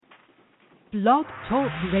Blog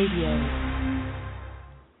Talk Radio.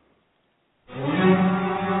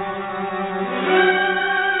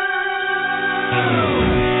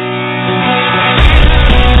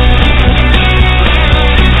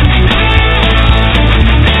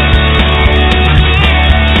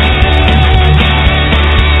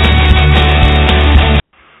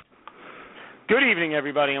 Good evening,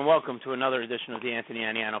 everybody, and welcome to another edition of the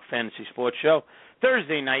Aniano Fantasy Sports Show,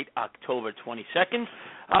 Thursday night, October 22nd,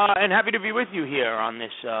 and happy to be with you here on this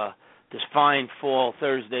fine fall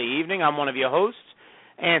Thursday evening. I'm one of your hosts,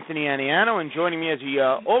 Anthony Aniano, and joining me as he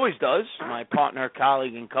always does, my partner,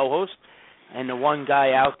 colleague, and co-host, and the one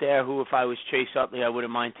guy out there who, if I was Chase Utley, I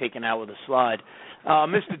wouldn't mind taking out with a slide,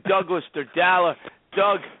 Mr. Douglas Derdala.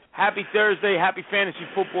 Doug, happy Thursday, happy fantasy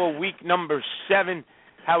football week number 7.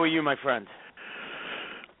 How are you, my friend?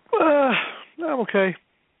 I'm okay.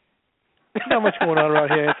 Not much going on around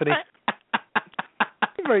here, Anthony.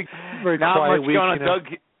 Very, very not quiet much week. Going on, Doug.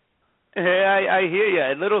 Hey, I hear you.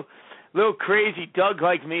 A little crazy. Doug,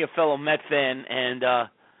 like me, a fellow Met fan, and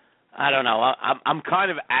I don't know. I'm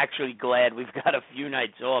kind of actually glad we've got a few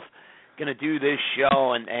nights off. Going to do this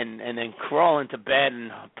show and then crawl into bed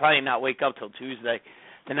and probably not wake up till Tuesday.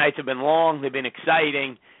 The nights have been long. They've been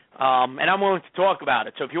exciting. And I'm willing to talk about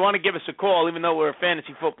it. So if you want to give us a call, even though we're a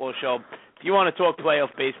fantasy football show, if you want to talk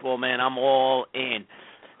playoff baseball, man, I'm all in.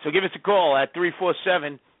 So give us a call at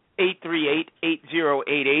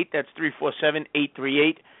 347-838-8088. That's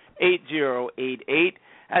 347-838-8088.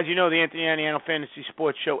 As you know, the Anthony Aniano Fantasy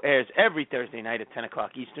Sports Show airs every Thursday night at 10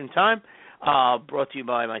 o'clock Eastern Time. Brought to you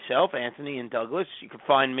by myself, Anthony, and Douglas. You can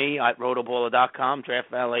find me at rotoballer.com,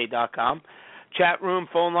 draftvalet.com. Chat room,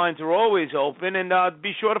 phone lines are always open, and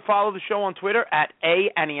be sure to follow the show on Twitter at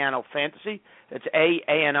Aniano Fantasy. That's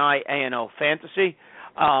AANIANO Fantasy,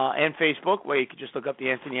 and Facebook, where you can just look up the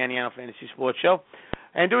Anthony Aniano Fantasy Sports Show.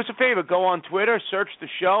 And do us a favor, go on Twitter, search the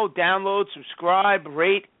show, download, subscribe,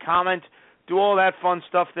 rate, comment, do all that fun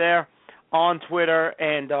stuff there on Twitter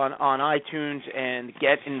and on iTunes, and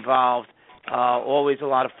get involved. Always a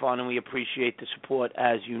lot of fun, and we appreciate the support,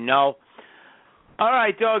 as you know. All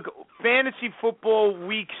right, Doug, fantasy football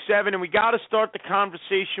week 7, and we got to start the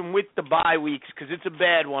conversation with the bye weeks because it's a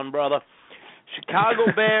bad one, brother.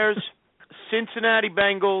 Chicago Bears, Cincinnati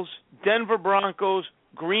Bengals, Denver Broncos,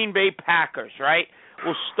 Green Bay Packers, right?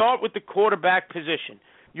 We'll start with the quarterback position.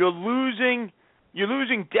 You're losing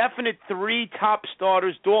definite 3 top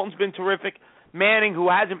starters. Dalton's been terrific. Manning, who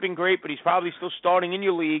hasn't been great, but he's probably still starting in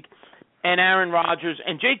your league. And Aaron Rodgers.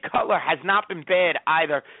 And Jay Cutler has not been bad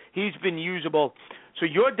either. He's been usable. So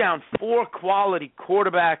you're down 4 quality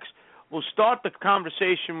quarterbacks. We'll start the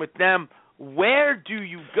conversation with them. Where do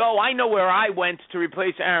you go? I know where I went to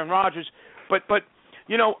replace Aaron Rodgers, but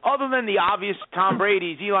you know, other than the obvious Tom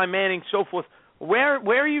Brady's, Eli Manning, so forth, where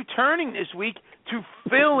are you turning this week to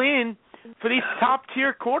fill in for these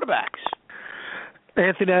top-tier quarterbacks?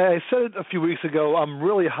 Anthony, I said it a few weeks ago, I'm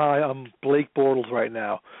really high on Blake Bortles right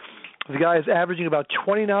now. The guy is averaging about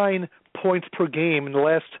 29 points per game in the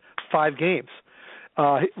last 5 games.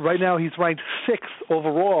 Right now he's ranked 6th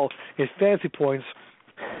overall in fantasy points.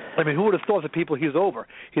 I mean, who would have thought the people he's over?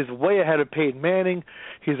 He's way ahead of Peyton Manning.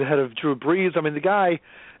 He's ahead of Drew Brees. I mean, the guy,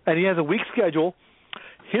 and he has a weak schedule.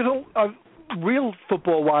 Real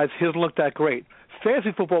football-wise, he doesn't look that great.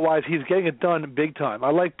 Fantasy football-wise, he's getting it done big time.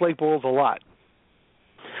 I like Blake Bortles a lot.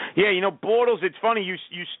 Yeah, you know, Bortles, it's funny, you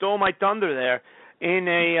stole my thunder there. In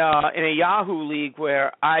a Yahoo league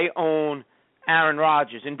where I own Aaron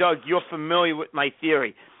Rodgers. And, Doug, you're familiar with my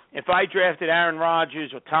theory. If I drafted Aaron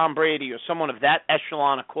Rodgers or Tom Brady or someone of that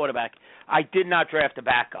echelon of quarterback, I did not draft a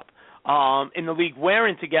backup. In the league we're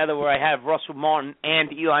in together where I have Russell Martin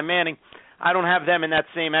and Eli Manning, I don't have them in that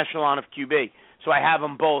same echelon of QB. So I have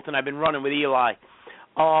them both, and I've been running with Eli.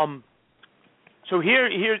 So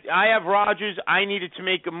here I have Rodgers. I needed to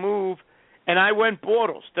make a move. And I went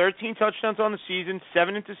Bortles, 13 touchdowns on the season,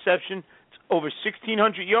 7 interceptions, over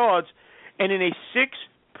 1,600 yards, and in a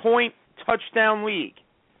 6-point touchdown league,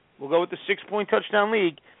 we'll go with the 6-point touchdown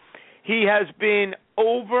league, he has been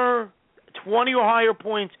over 20 or higher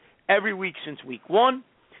points every week since week 1.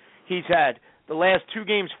 He's had the last 2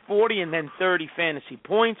 games 40 and then 30 fantasy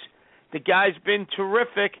points. The guy's been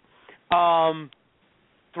terrific, throwing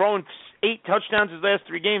 8 touchdowns his last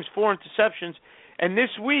 3 games, 4 interceptions, and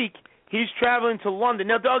this week, he's traveling to London.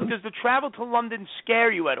 Now, Doug, does the travel to London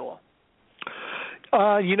scare you at all?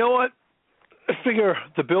 You know what? I figure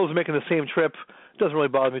the Bills are making the same trip. It doesn't really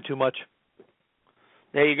bother me too much.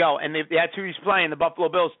 There you go. And that's who he's playing, the Buffalo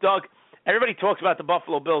Bills. Doug, everybody talks about the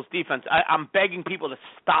Buffalo Bills defense. I'm begging people to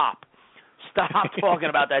stop talking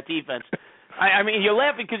about that defense. I mean, you're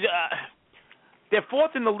laughing because They're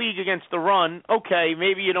fourth in the league against the run. Okay,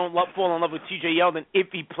 maybe you don't fall in love with T.J. Yeldon if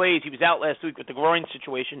he plays. He was out last week with the groin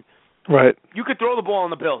situation. Right. You could throw the ball on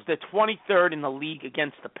the Bills. They're 23rd in the league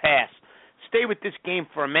against the pass. Stay with this game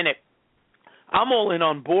for a minute. I'm all in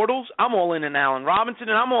on Bortles. I'm all in on Allen Robinson,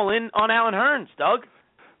 and I'm all in on Allen Hurns, Doug.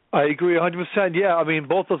 I agree 100%. Yeah, I mean,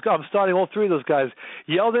 both those guys. I'm starting all three of those guys.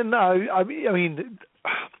 Yeldon, I mean,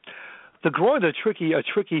 the groin's a tricky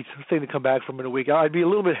thing to come back from in a week. I'd be a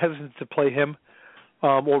little bit hesitant to play him,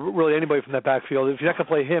 or really anybody from that backfield. If you're not going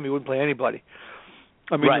to play him, you wouldn't play anybody.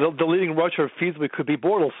 I mean, right. the leading rusher feasibly could be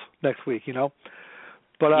Bortles next week, you know.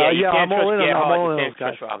 But I'm all in on those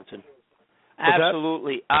guys. Robinson.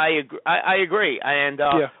 Absolutely, I agree. I agree. And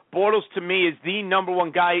Bortles to me is the number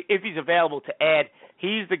one guy if he's available to add.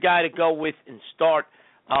 He's the guy to go with and start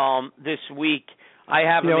this week. I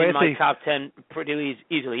have him in my top 10 pretty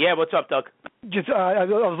easily. Yeah, what's up, Doug? Just I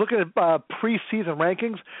was looking at preseason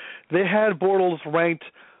rankings. They had Bortles ranked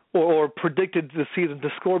or predicted this season to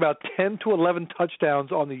score about 10 to 11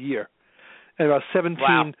 touchdowns on the year and about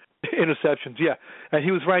 17 interceptions. Yeah, and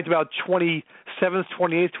he was ranked about 27th,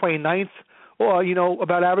 28th, 29th, or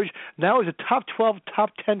about average. Now he's a top 12,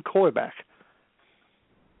 top 10 quarterback.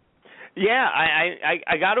 Yeah,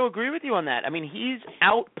 I got to agree with you on that. I mean, he's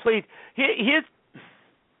outplayed. Here's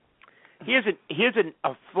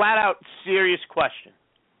a flat out serious question.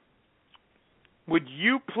 Would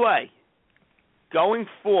you play going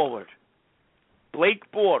forward Blake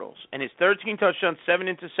Bortles and his 13 touchdowns, 7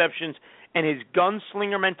 interceptions, and his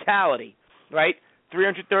gunslinger mentality, right?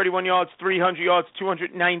 331 yards, 300 yards,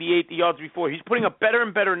 298 the yards before. He's putting up better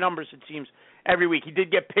and better numbers, it seems, every week. He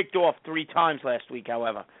did get picked off 3 times last week,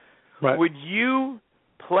 however. Right. Would you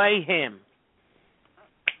play him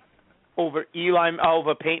over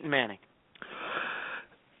Peyton Manning?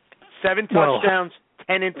 7 touchdowns,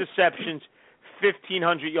 10 interceptions,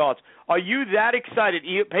 1,500 yards. Are you that excited?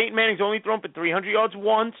 Peyton Manning's only thrown for 300 yards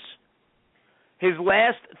once. His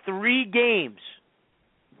last 3 games,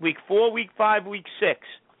 week 4, week 5, week 6,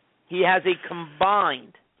 he has a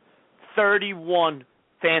combined 31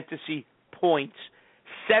 fantasy points,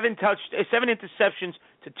 7 interceptions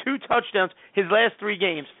to 2 touchdowns his last 3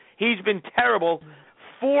 games. He's been terrible.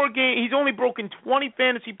 4 games. He's only broken 20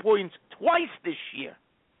 fantasy points twice this year.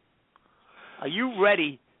 Are you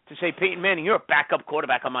ready to say, Peyton Manning, you're a backup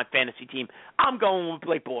quarterback on my fantasy team? I'm going with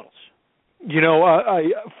Blake Bortles.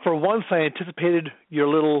 I for once I anticipated your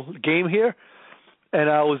little game here, and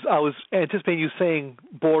I was anticipating you saying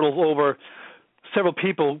Bortles over several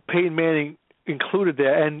people, Peyton Manning included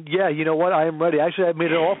there. And yeah, you know what? I am ready. Actually, I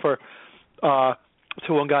made an offer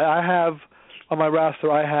to one guy. I have on my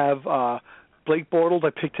roster. I have Blake Bortles. I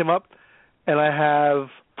picked him up, and I have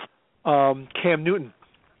Cam Newton.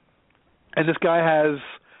 And this guy has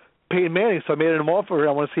Peyton Manning, so I made him an offer.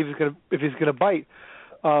 I want to see if he's gonna bite.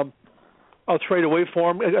 I'll trade away for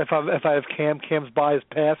him if I have Cam. Cam's buy is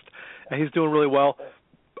passed, and he's doing really well.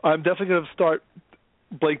 I'm definitely going to start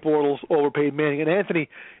Blake Bortles over Peyton Manning. And Anthony,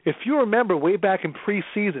 if you remember way back in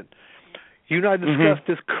preseason, you and I discussed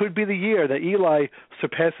this could be the year that Eli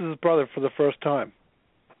surpasses his brother for the first time.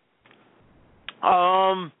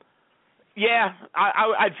 Yeah,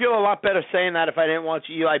 I'd feel a lot better saying that if I didn't watch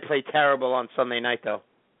Eli play terrible on Sunday night, though.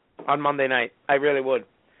 On Monday night, I really would.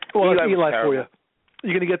 Well, Eli for you.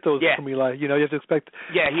 You're going to get those from Eli. You have to expect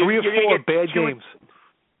 3 or 4 bad games.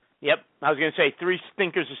 Yep, I was going to say 3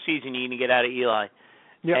 stinkers a season you're going to get out of Eli.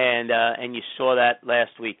 Yep. And you saw that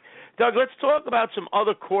last week. Doug, let's talk about some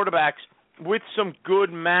other quarterbacks with some good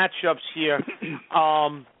matchups here.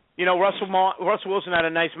 Russell Wilson had a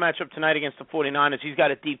nice matchup tonight against the 49ers. He's got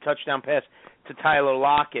a deep touchdown pass to Tyler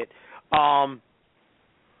Lockett.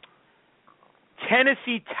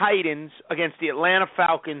 Tennessee Titans against the Atlanta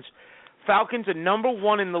Falcons. Falcons are number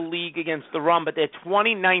 1 in the league against the run, but they're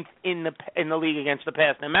 29th in the league against the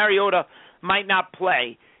pass. Now, Mariota might not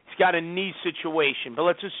play. He's got a knee situation, but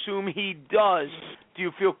let's assume he does. Do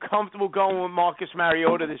you feel comfortable going with Marcus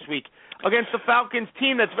Mariota this week against the Falcons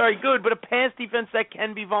team that's very good, but a pass defense that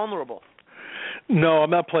can be vulnerable? No,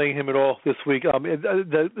 I'm not playing him at all this week.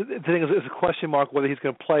 The thing is, it's a question mark whether he's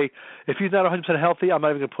going to play. If he's not 100% healthy, I'm not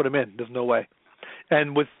even going to put him in. There's no way.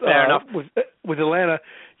 And with Atlanta,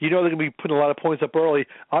 they're going to be putting a lot of points up early.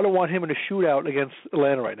 I don't want him in a shootout against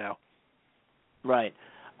Atlanta right now. Right.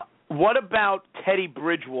 What about Teddy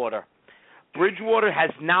Bridgewater? Bridgewater has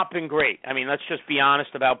not been great. I mean, let's just be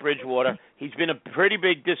honest about Bridgewater. He's been a pretty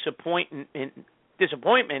big disappointment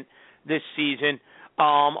this season.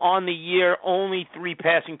 On the year, only 3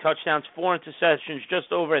 passing touchdowns, 4 interceptions,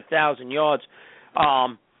 just over 1,000 yards.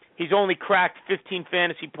 He's only cracked 15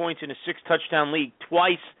 fantasy points in a 6-touchdown league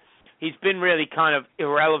twice. He's been really kind of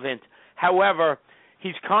irrelevant. However,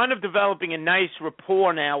 he's kind of developing a nice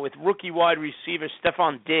rapport now with rookie wide receiver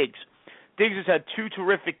Stephon Diggs. Diggs has had 2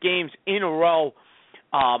 terrific games in a row.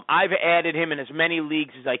 I've added him in as many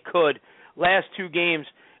leagues as I could. Last 2 games,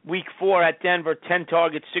 week 4 at Denver, 10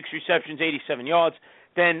 targets, 6 receptions, 87 yards.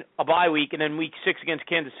 Then a bye week, and then week 6 against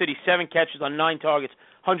Kansas City, 7 catches on 9 targets,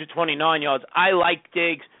 129 yards. I like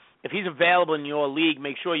Diggs. If he's available in your league,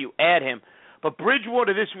 make sure you add him. But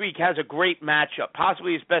Bridgewater this week has a great matchup,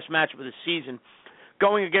 possibly his best matchup of the season,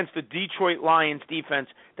 going against the Detroit Lions defense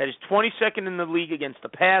that is 22nd in the league against the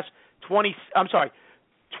pass, 22nd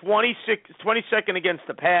against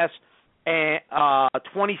the pass, and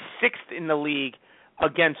 26th in the league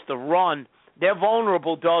against the run. They're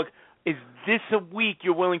vulnerable, Doug. Is this a week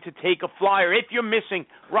you're willing to take a flyer? If you're missing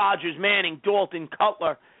Rodgers, Manning, Dalton,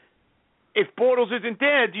 Cutler, if Bortles isn't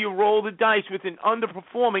there, do you roll the dice with an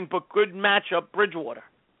underperforming but good matchup Bridgewater?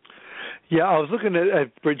 Yeah, I was looking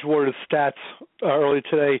at Bridgewater's stats earlier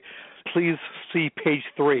today. Please see page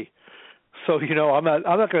 3. So I'm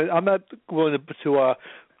not willing to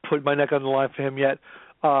put my neck on the line for him yet.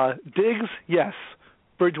 Diggs, yes.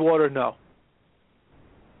 Bridgewater, no.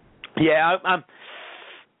 Yeah,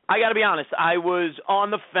 I got to be honest. I was on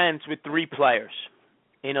the fence with 3 players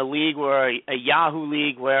in a league a Yahoo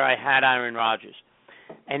league where I had Aaron Rodgers,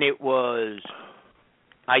 and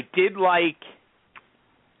I did like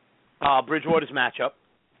Bridgewater's matchup.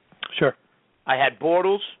 Sure. I had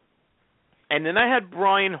Bortles, and then I had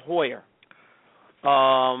Brian Hoyer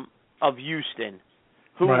of Houston,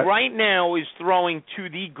 who right now is throwing to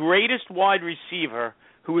the greatest wide receiver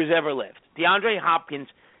who has ever lived. DeAndre Hopkins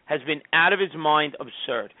has been out of his mind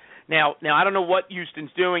absurd. Now I don't know what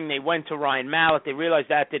Houston's doing. They went to Ryan Mallett. They realized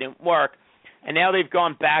that didn't work, and now they've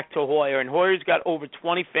gone back to Hoyer. And Hoyer's got over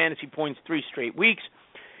 20 fantasy points 3 straight weeks.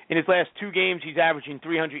 In his last 2 games, he's averaging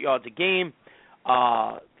 300 yards a game,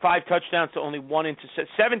 5 touchdowns to only 1 interception,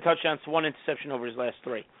 7 touchdowns to 1 interception over his last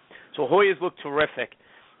 3. So Hoyer's looked terrific.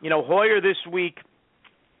 Hoyer this week,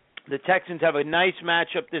 the Texans have a nice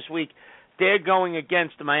matchup this week. They're going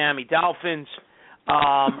against the Miami Dolphins.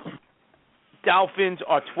 Dolphins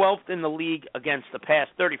are 12th in the league against the pass,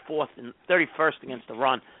 34th and 31st against the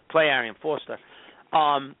run. Play Arian Foster.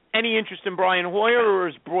 Any interest in Brian Hoyer, or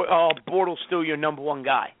is Bortles still your number 1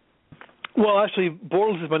 guy? Well, actually,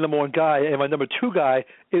 Bortles is my number 1 guy, and my number 2 guy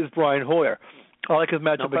is Brian Hoyer. I like his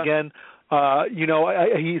matchup again.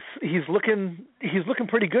 He's looking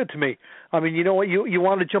pretty good to me. I mean, you know what? You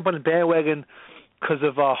want to jump on the bandwagon because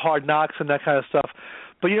of Hard Knocks and that kind of stuff,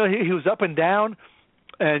 but he was up and down.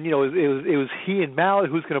 And, it was he and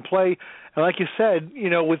Mallett who's going to play. And like you said,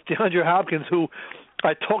 with DeAndre Hopkins, who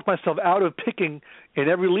I talked myself out of picking in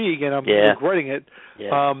every league, and I'm regretting it.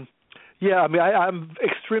 Yeah. I'm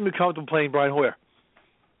extremely comfortable playing Brian Hoyer.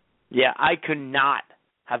 Yeah, I could not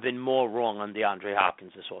have been more wrong on DeAndre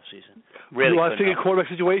Hopkins this offseason. Really, I think a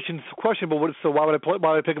quarterback situation is questionable, so why would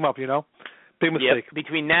I pick him up, Big mistake. Yeah,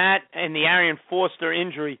 between that and the Arian Foster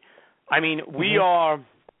injury, we are...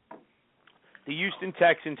 The Houston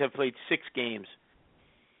Texans have played 6 games.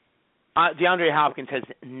 DeAndre Hopkins has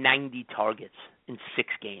 90 targets in 6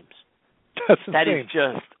 games. That's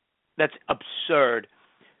insane. That's absurd.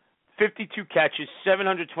 52 catches,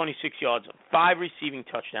 726 yards, 5 receiving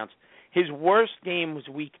touchdowns. His worst game was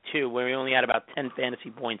week 2, where he only had about 10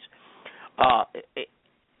 fantasy points.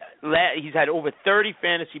 He's had over 30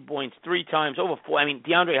 fantasy points 3 times, over 4.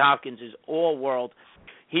 DeAndre Hopkins is all world.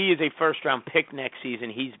 He is a first-round pick next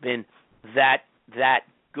season. He's been that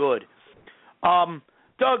good.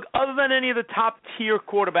 Doug, other than any of the top-tier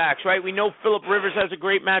quarterbacks, right, we know Phillip Rivers has a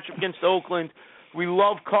great matchup against Oakland. We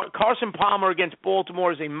love Carson Palmer against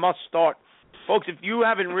Baltimore is a must-start. Folks, if you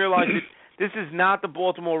haven't realized it, this is not the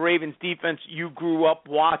Baltimore Ravens defense you grew up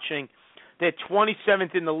watching. They're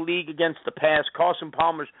 27th in the league against the pass. Carson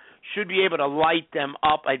Palmer should be able to light them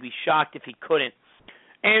up. I'd be shocked if he couldn't.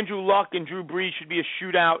 Andrew Luck and Drew Brees should be a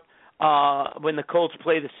shootout when the Colts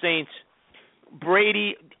play the Saints.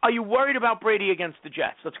 Brady, are you worried about Brady against the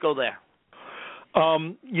Jets? Let's go there.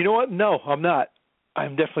 You know what? No, I'm not.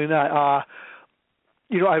 I'm definitely not.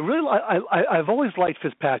 I've always liked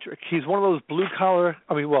Fitzpatrick. He's one of those blue collar.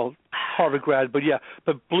 Harvard grad, but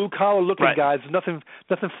blue collar looking guys. Nothing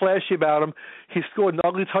flashy about him. He scored an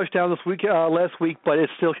ugly touchdown last week, but it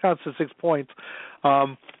still counts as 6 points.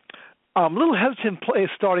 I'm a little hesitant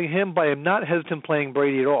starting him, but I'm not hesitant playing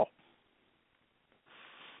Brady at all.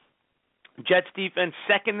 Jets defense,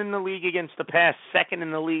 2nd in the league against the pass, 2nd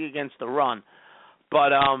in the league against the run. But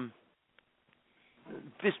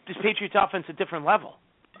this Patriots offense is a different level.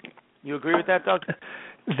 You agree with that, Doug?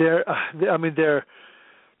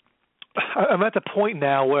 I'm at the point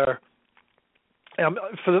now where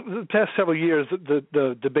For the past several years,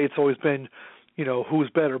 the debate's always been, who's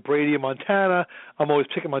better, Brady or Montana. I'm always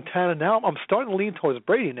picking Montana. Now I'm starting to lean towards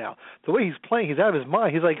Brady now. The way he's playing, he's out of his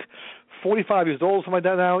mind. He's like 45 years old, something like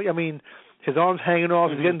that now. I mean, his arm's hanging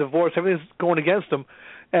off. He's getting divorced. Everything's going against him.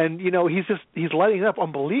 And, he's lighting it up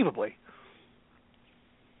unbelievably.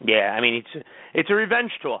 Yeah, I mean, it's a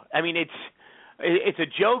revenge tour. I mean, it's a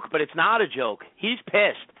joke, but it's not a joke. He's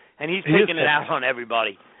pissed, and he's taking it out on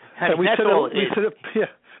everybody. And we said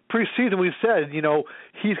pre-season we said, he's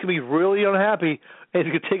going to be really unhappy, and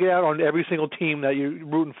he could take it out on every single team that you're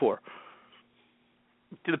rooting for.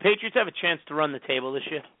 Do the Patriots have a chance to run the table this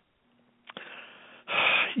year?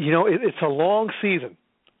 It's a long season.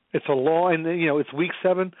 It's a long, and it's week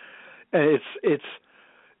 7, and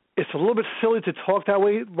it's a little bit silly to talk that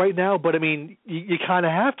way right now, but I mean, you kind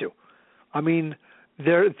of have to. I mean,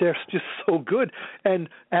 they're just so good, and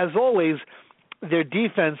as always, their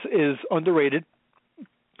defense is underrated.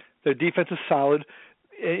 Their defense is solid,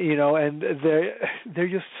 and they're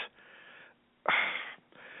just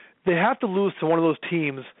they have to lose to one of those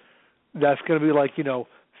teams that's going to be like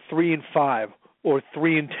 3-5 or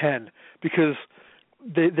 3-10 because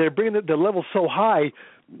they're bringing the level so high.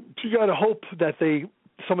 You got to hope that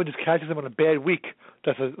someone just catches them on a bad week.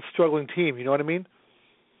 That's a struggling team. You know what I mean?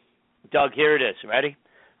 Doug, here it is. Ready?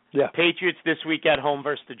 Yeah. Patriots this week at home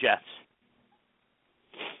versus the Jets.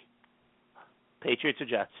 Patriots or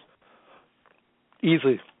Jets?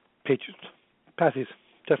 Easily. Patriots. Passies.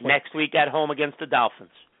 Definitely. Next week at home against the Dolphins.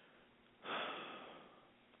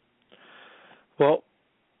 Well,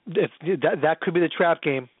 that could be the trap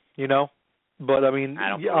game, But, I mean,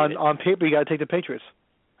 on paper, you got to take the Patriots.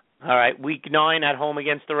 All right. Week 9 at home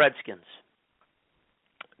against the Redskins.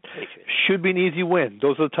 Patriots. Should be an easy win.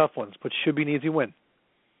 Those are the tough ones, but should be an easy win.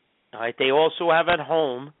 All right. They also have at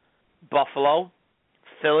home Buffalo,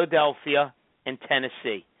 Philadelphia, and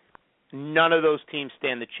Tennessee. None of those teams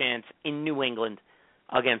stand a chance in New England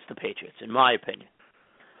against the Patriots, in my opinion.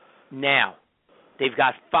 Now, they've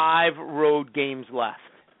got 5 road games left.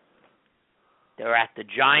 They're at the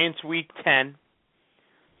Giants week 10.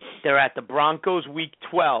 They're at the Broncos week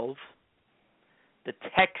 12. The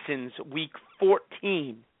Texans week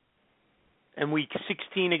 14. And week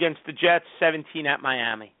 16 against the Jets, 17 at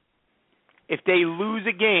Miami. If they lose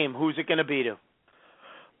a game, who's it going to be to?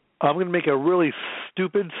 I'm going to make a really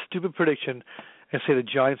stupid prediction and say the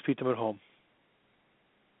Giants beat them at home.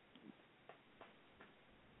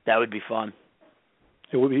 That would be fun.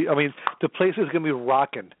 It would be. I mean, the place is going to be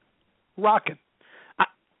rocking.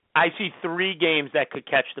 I see 3 games that could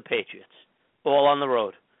catch the Patriots, all on the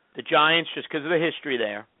road. The Giants, just because of the history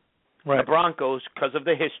there. Right. The Broncos, because of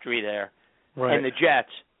the history there. Right. And the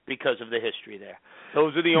Jets, because of the history there.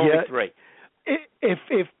 Those are the only 3.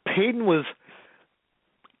 If Peyton was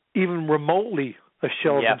even remotely a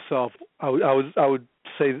shell of himself, I would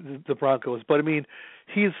say the Broncos. But I mean,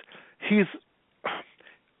 he's.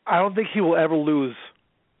 I don't think he will ever lose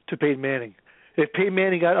to Peyton Manning. If Peyton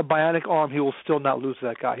Manning got a bionic arm, he will still not lose to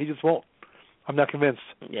that guy. He just won't. I'm not convinced.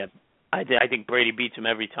 Yeah, I think Brady beats him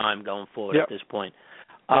every time going forward at this point.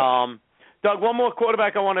 Yep. Doug, one more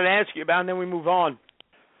quarterback I wanted to ask you about, and then we move on.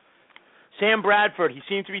 Sam Bradford, he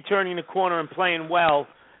seems to be turning the corner and playing well.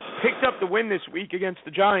 Picked up the win this week against the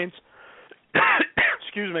Giants.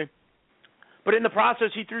 Excuse me. But in the process,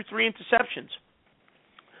 he threw 3 interceptions.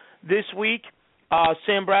 This week,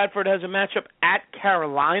 Sam Bradford has a matchup at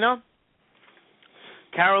Carolina.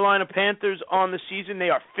 Carolina Panthers on the season, they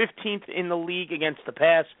are 15th in the league against the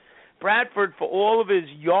pass. Bradford, for all of his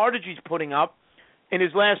yardage he's putting up, in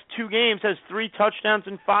his last 2 games, has 3 touchdowns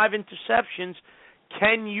and 5 interceptions.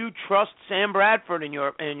 Can you trust Sam Bradford in your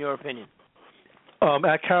opinion?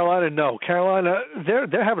 At Carolina, no. Carolina,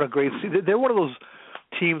 they're having a great season. They're one of those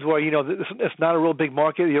teams where it's not a real big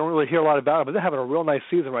market. You don't really hear a lot about it, but they're having a real nice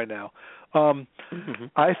season right now.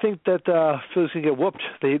 I think that Philly's going to get whooped.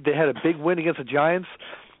 They had a big win against the Giants.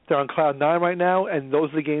 They're on cloud 9 right now, and those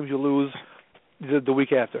are the games you lose the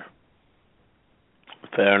week after.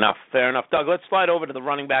 Fair enough. Doug, let's slide over to the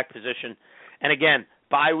running back position. And again,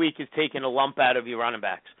 bye week is taking a lump out of your running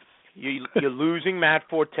backs. You're losing Matt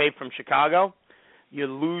Forte from Chicago. You're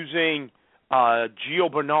losing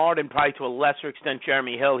Gio Bernard and probably to a lesser extent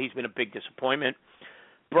Jeremy Hill. He's been a big disappointment.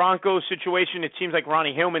 Broncos situation, it seems like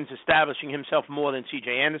Ronnie Hillman's establishing himself more than C.J.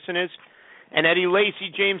 Anderson is. And Eddie Lacy,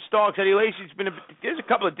 James Starks. Eddie Lacy's there's a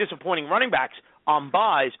couple of disappointing running backs on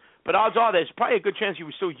buys, but odds are there's probably a good chance you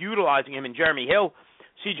were still utilizing him in Jeremy Hill,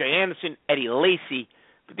 C.J. Anderson, Eddie Lacy.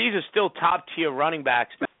 But these are still top-tier running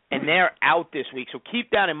backs, and they're out this week. So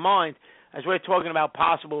keep that in mind as we're talking about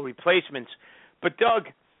possible replacements. But, Doug,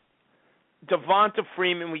 Devonta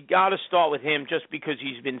Freeman, we got to start with him just because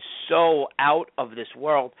he's been so out of this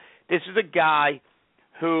world. This is a guy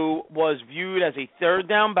who was viewed as a third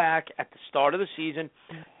down back at the start of the season.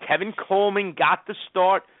 Kevin Coleman got the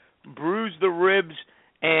start, bruised the ribs,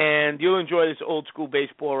 and you'll enjoy this old school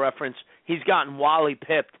baseball reference. He's gotten Wally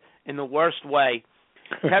pipped in the worst way.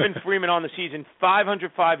 Kevin Freeman on the season,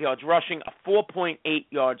 505 yards rushing, a 4.8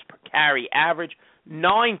 yards per carry average,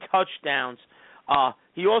 9 touchdowns.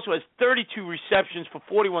 He also has 32 receptions for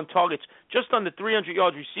 41 targets, just under 300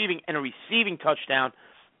 yards receiving, and a receiving touchdown.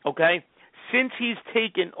 Okay? Since he's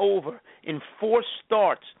taken over in 4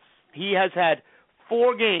 starts, he has had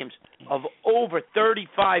 4 games of over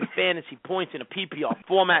 35 fantasy points in a PPR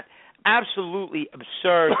format. Absolutely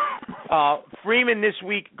absurd. Freeman this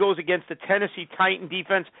week goes against the Tennessee Titan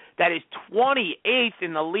defense that is 28th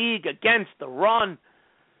in the league against the run.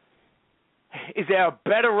 Is there a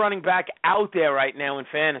better running back out there right now in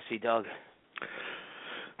fantasy, Doug?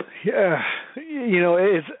 Yeah,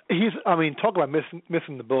 talk about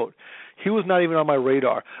missing the boat. He was not even on my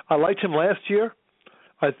radar. I liked him last year.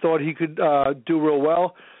 I thought he could do real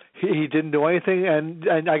well. He didn't do anything,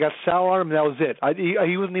 and I got sour on him, and that was it.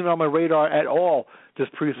 He wasn't even on my radar at all this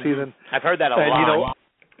preseason. I've heard that a lot.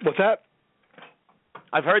 What's that?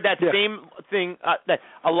 I've heard that same thing that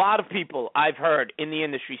a lot of people I've heard in the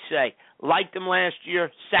industry say. Liked him last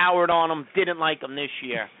year, soured on him, didn't like him this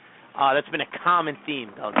year. That's been a common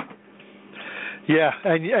theme, Doug. Yeah,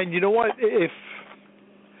 and you know what?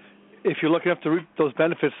 If you're looking up to reap those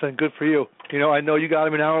benefits, then good for you. I know you got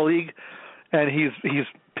him in our league, and he's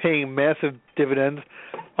paying massive dividends.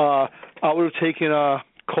 I would have taken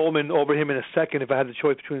Coleman over him in a second if I had the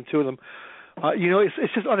choice between the two of them.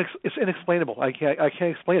 It's just it's inexplainable. I can't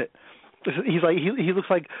explain it. He looks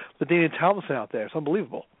like the Daniel Tomlinson out there. It's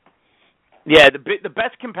unbelievable. Yeah, the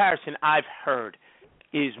best comparison I've heard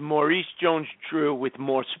is Maurice Jones-Drew with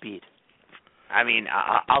more speed. I mean,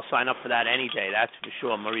 I'll sign up for that any day. That's for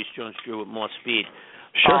sure. Maurice Jones-Drew with more speed.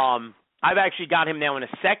 Sure. I've actually got him now in a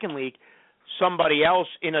second league. Somebody else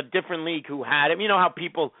in a different league who had him. You know how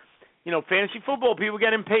people, fantasy football, people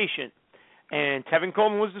get impatient. And Tevin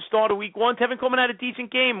Coleman was the starter week 1. Tevin Coleman had a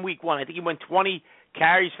decent game week 1. I think he went 20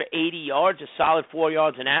 carries for 80 yards, a solid 4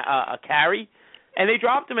 yards a carry. And they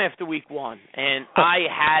dropped him after week 1. And I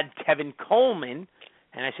had Tevin Coleman,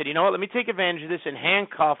 and I said, you know what, let me take advantage of this and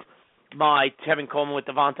handcuff my Tevin Coleman with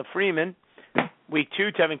Devonta Freeman. Week 2,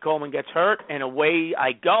 Tevin Coleman gets hurt, and away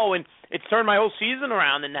I go. And it's turned my whole season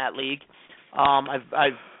around in that league.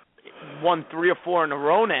 I've won 3 or 4 in a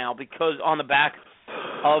row now because on the back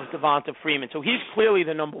of Devonta Freeman. So he's clearly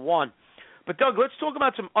the number 1. But, Doug, let's talk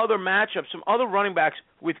about some other matchups, some other running backs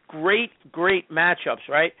with great matchups,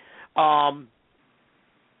 right?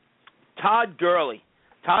 Todd Gurley.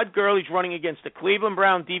 Todd Gurley's running against the Cleveland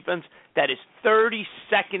Brown defense that is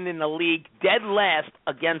 32nd in the league, dead last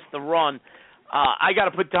against the run. I got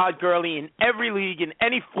to put Todd Gurley in every league, in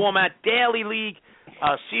any format, daily league,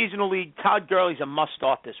 seasonal league. Todd Gurley's a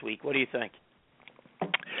must-start this week. What do you think?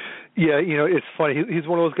 Yeah, it's funny. He's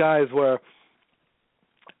one of those guys where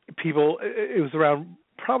people, it was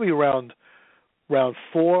probably around round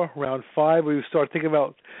 4, round 5, where you start thinking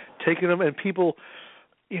about taking him, and people,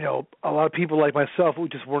 a lot of people like myself who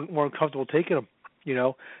just weren't comfortable taking him.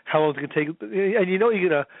 How long is it going to take? And you're going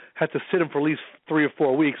to have to sit him for at least 3 or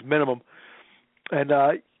 4 weeks minimum. And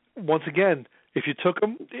once again, if you took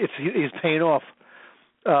him, he's paying off.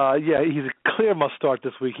 He's a clear must start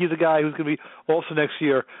this week. He's a guy who's going to be also next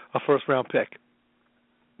year a first-round pick.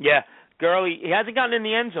 Yeah, Gurley, he hasn't gotten in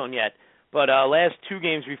the end zone yet, but last 2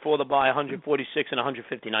 games before the bye, 146 and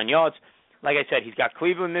 159 yards. Like I said, he's got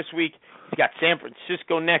Cleveland this week. He's got San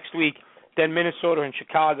Francisco next week, then Minnesota and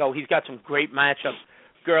Chicago. He's got some great matchups.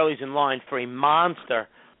 Gurley's in line for a monster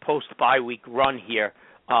post-bye week run here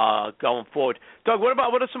going forward. Doug, what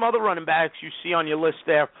are some other running backs you see on your list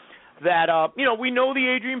there that, we know the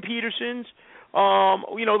Adrian Petersons, the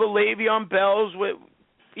Le'Veon Bells,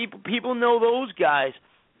 people know those guys.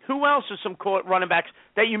 Who else are some running backs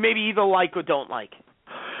that you maybe either like or don't like?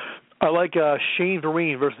 I like Shane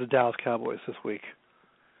Vereen versus the Dallas Cowboys this week.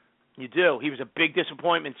 You do? He was a big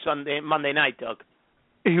disappointment Monday night, Doug.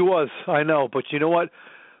 He was, I know, but you know what?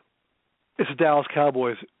 It's the Dallas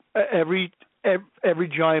Cowboys. Every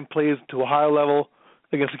Giant plays to a higher level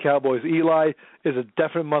against the Cowboys. Eli is a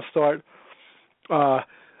definite must-start.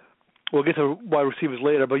 We'll get to wide receivers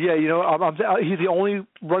later, but yeah, he's the only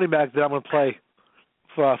running back that I'm going to play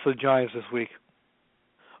for the Giants this week.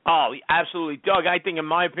 Oh, absolutely. Doug, I think, in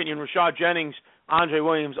my opinion, Rashad Jennings, Andre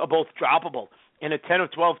Williams are both droppable. In a 10 or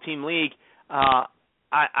 12 team league, I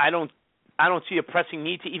I don't see a pressing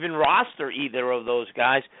need to even roster either of those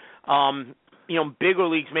guys. Bigger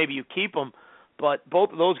leagues maybe you keep them, but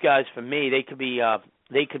both of those guys for me they could be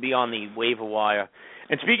on the waiver wire.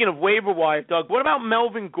 And speaking of waiver wire, Doug, what about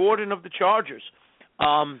Melvin Gordon of the Chargers?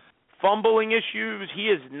 Fumbling issues. He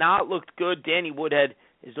has not looked good. Danny Woodhead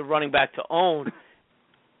is the running back to own.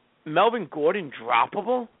 Melvin Gordon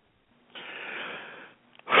droppable?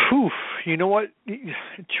 Whew. You know what?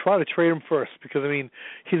 Try to trade him first because,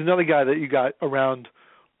 he's another guy that you got around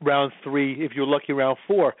round 3, if you're lucky, round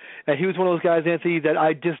 4. And he was one of those guys, Anthony, that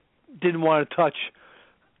I just didn't want to touch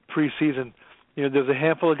preseason. There's a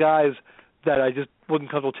handful of guys that I just wasn't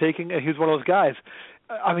comfortable taking, and he was one of those guys.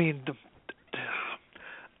 I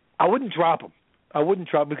wouldn't drop him. I wouldn't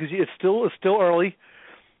drop him because it's still early.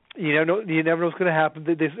 You never know what's going to happen.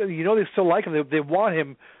 They still like him. They want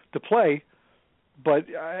him to play. But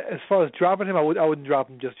as far as dropping him, I wouldn't drop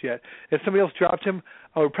him just yet. If somebody else dropped him,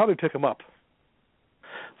 I would probably pick him up.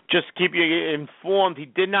 Just to keep you informed, he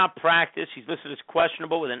did not practice. He's listed as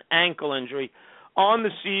questionable with an ankle injury. On the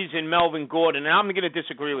season, Melvin Gordon, and I'm going to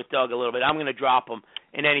disagree with Doug a little bit. I'm going to drop him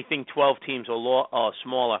in anything 12 teams or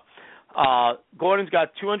smaller. Gordon's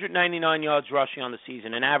got 299 yards rushing on the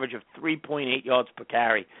season, an average of 3.8 yards per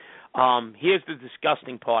carry. Here's the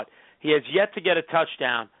disgusting part. He has yet to get a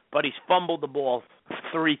touchdown, but he's fumbled the ball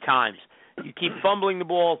 3 times. You keep fumbling the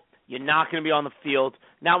ball, you're not going to be on the field.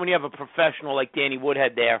 Not when you have a professional like Danny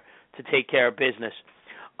Woodhead there to take care of business.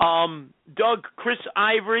 Doug, Chris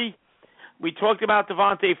Ivory, we talked about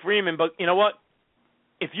Devontae Freeman, but you know what?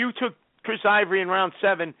 If you took Chris Ivory in round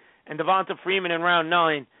 7 and Devonta Freeman in round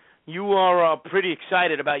 9, you are pretty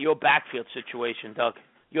excited about your backfield situation, Doug.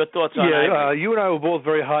 Your thoughts on Ivory? You and I were both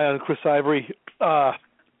very high on Chris Ivory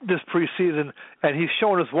this preseason, and he's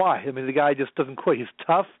showing us why. The guy just doesn't quit. He's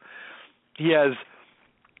tough. He has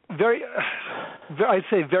I'd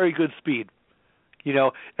say very good speed,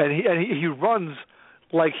 and he runs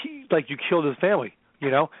like you killed his family. He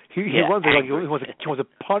runs like he wants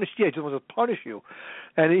to punish. Yeah, he just wants to punish you,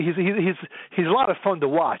 and he's a lot of fun to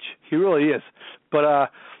watch. He really is. But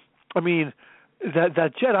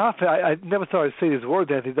that Jet offense, I never thought I'd say these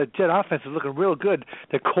words, Anthony. That Jet offense is looking real good.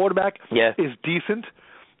 Their quarterback is decent.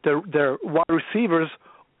 Their wide receivers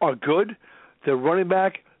are good. Their running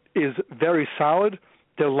back is very solid.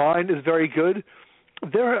 Their line is very good.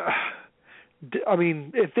 If they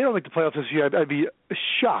don't make the playoffs this year, I'd be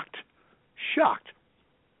shocked.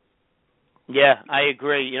 Yeah, I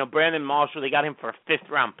agree. Brandon Marshall, they got him for a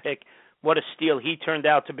 5th-round pick. What a steal he turned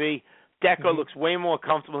out to be. Decker looks way more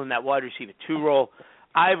comfortable in that wide receiver 2 role.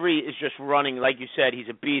 Ivory is just running, like you said, he's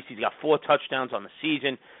a beast. He's got 4 touchdowns on the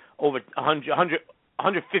season, over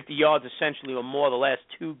 150 yards essentially or more the last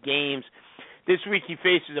 2 games. This week he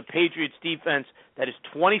faces a Patriots defense that is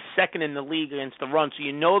 22nd in the league against the run, so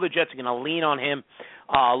the Jets are going to lean on him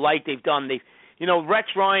like they've done.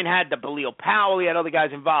 Rex Ryan had the Baleel Powell. He had other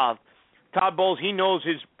guys involved. Todd Bowles, he knows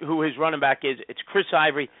who his running back is. It's Chris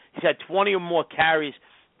Ivory. He's had 20 or more carries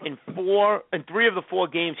in 3 of the 4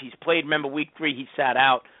 games he's played. Remember, week 3 he sat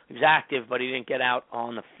out. He was active, but he didn't get out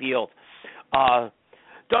on the field.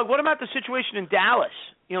 Doug, what about the situation in Dallas?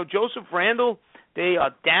 Joseph Randle, they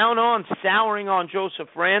are souring on Joseph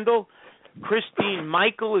Randle. Christine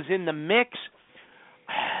Michael is in the mix.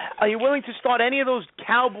 Are you willing to start any of those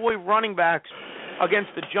Cowboy running backs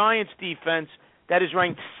against the Giants defense that is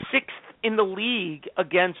ranked 6th in the league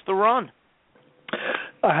against the run?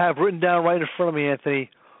 I have written down right in front of me, Anthony,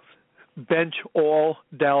 bench all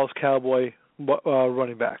Dallas Cowboy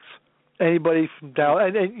running backs. Anybody from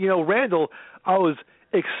Dallas. And Randall, I was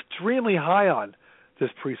extremely high on this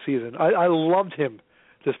preseason. I loved him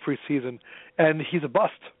this preseason, and he's a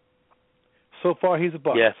bust. So far, he's a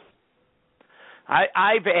bust. Yes.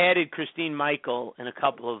 I've added Christine Michael in a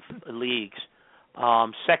couple of leagues.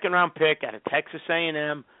 2nd-round pick out of Texas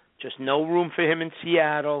A&M. Just no room for him in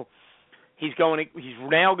Seattle. He's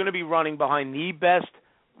now going to be running behind the best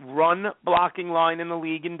run-blocking line in the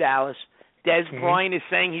league in Dallas. Des Bryant is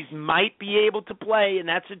saying he might be able to play, and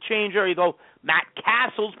that's a changer. Although Matt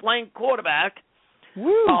Castle's playing quarterback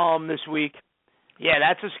this week. Yeah,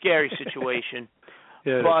 that's a scary situation.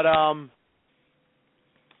 Yeah. But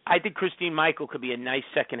I think Christine Michael could be a nice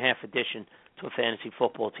second-half addition to a fantasy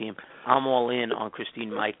football team. I'm all in on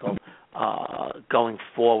Christine Michael going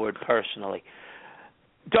forward personally.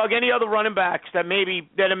 Doug, any other running backs that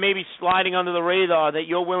are maybe sliding under the radar that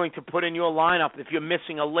you're willing to put in your lineup if you're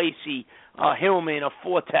missing a Lacey, Hillman, a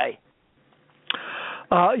Forte?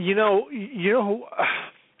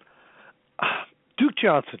 Duke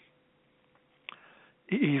Johnson.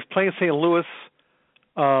 He's playing St. Louis.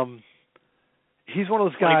 He's one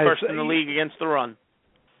of those guys. 21st in the league against the run.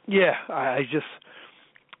 Yeah,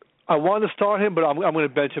 I want to start him, but I'm going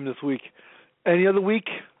to bench him this week. Any other week,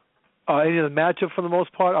 any other matchup for the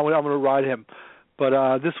most part, I'm going to ride him.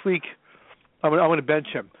 But this week, I'm going to bench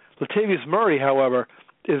him. Latavius Murray, however,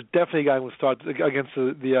 is definitely a guy who will start against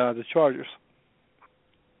the Chargers.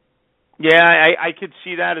 Yeah, I could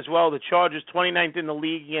see that as well. The Chargers, 29th in the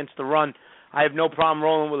league against the run. I have no problem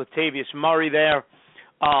rolling with Latavius Murray there.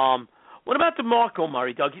 What about DeMarco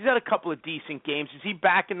Murray, Doug? He's had a couple of decent games. Is he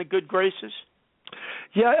back in the good graces?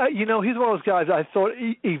 Yeah, he's one of those guys. I thought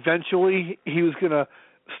eventually he was going to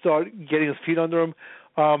start getting his feet under him.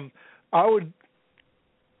 I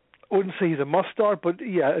wouldn't say he's a must start, but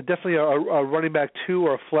yeah, definitely a running back 2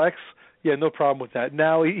 or a flex. Yeah, no problem with that.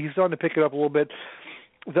 Now he's starting to pick it up a little bit.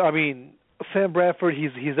 I mean, Sam Bradford,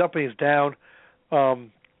 he's up and he's down.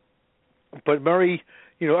 But Murray,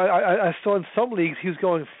 I saw in some leagues he was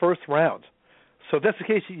going first round. So if that's the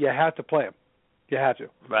case, you have to play him. You have to.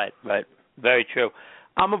 Right. Very true.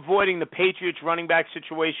 I'm avoiding the Patriots running back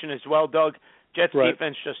situation as well, Doug. Jets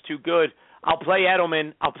defense just too good. I'll play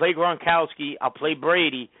Edelman. I'll play Gronkowski. I'll play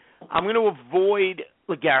Brady. I'm going to avoid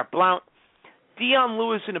LeGarrette Blount. Dion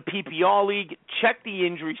Lewis in a PPR league. Check the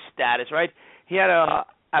injury status, right? He had a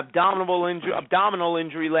abdominal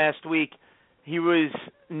injury last week. He was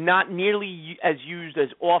not nearly as used as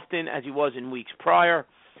often as he was in weeks prior.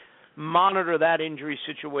 Monitor that injury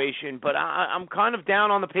situation. But I'm kind of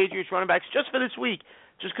down on the Patriots running backs just for this week,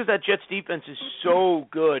 just because that Jets defense is so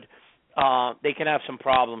good. They can have some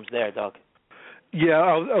problems there, Doug. Yeah,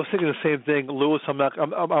 I was thinking the same thing. Lewis, I'm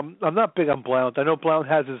not big on Blount. I know Blount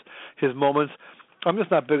has his moments. I'm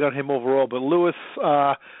just not big on him overall. But Lewis,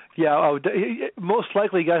 I would most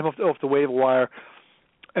likely got him off the waiver wire,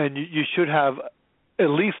 and you should have at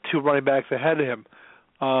least 2 running backs ahead of him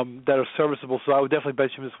that are serviceable. So I would definitely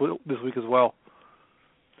bench him this week as well.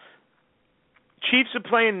 Chiefs are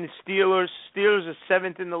playing the Steelers. Steelers are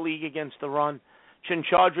 7th in the league against the run.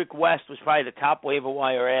 Chinchadrick West was probably the top waiver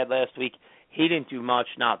wire ad last week. He didn't do much.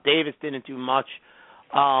 Now, Davis didn't do much.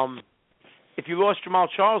 If you lost Jamal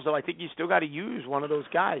Charles, though, I think you still got to use one of those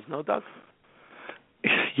guys. No, Doug?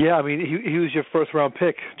 Yeah, I mean, he was your first-round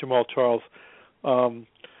pick, Jamal Charles. And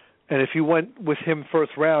if you went with him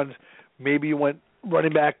first round, maybe you went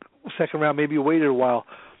running back second round, maybe you waited a while.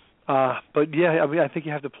 But, yeah, I mean, I think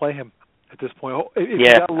you have to play him at this point.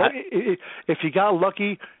 If you got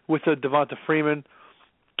lucky with a Devonta Freeman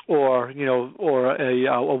or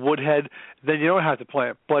a Woodhead, then you don't have to play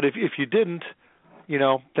him. But if you didn't,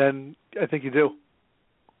 then I think you do.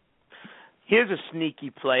 Here's a sneaky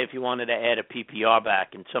play if you wanted to add a PPR back,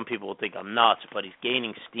 and some people will think I'm nuts, but he's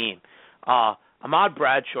gaining steam. Ahmad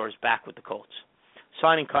Bradshaw is back with the Colts.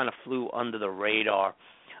 Signing kind of flew under the radar.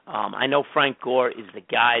 I know Frank Gore is the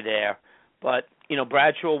guy there, but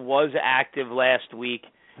Bradshaw was active last week.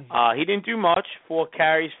 He didn't do much, 4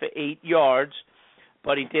 carries for 8 yards,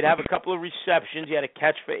 but he did have a couple of receptions. He had a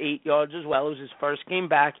catch for 8 yards as well. It was his first game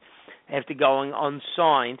back after going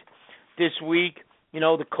unsigned. This week,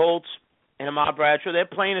 the Colts and Ahmad Bradshaw, they're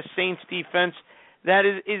playing a Saints defense that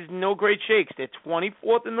is no great shakes. They're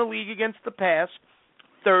 24th in the league against the pass,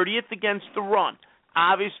 30th against the run.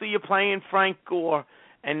 Obviously, you're playing Frank Gore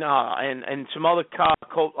and some other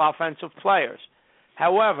Colt offensive players.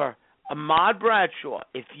 However, Ahmad Bradshaw,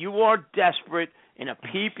 if you are desperate in a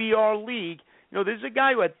PPR league, this is a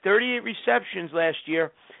guy who had 38 receptions last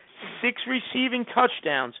year, 6 receiving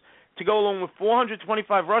touchdowns to go along with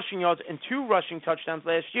 425 rushing yards and 2 rushing touchdowns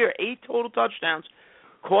last year, 8 total touchdowns,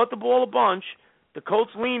 caught the ball a bunch. The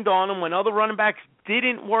Colts leaned on him when other running backs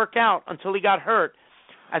didn't work out until he got hurt.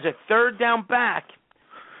 As a third down back,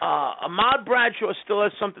 Ahmad Bradshaw still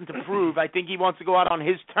has something to prove. I think he wants to go out on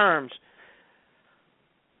his terms.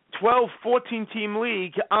 12, 14-team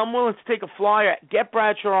league, I'm willing to take a flyer, get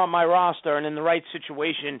Bradshaw on my roster, and in the right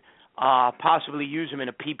situation, possibly use him in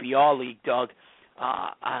a PPR league, Doug.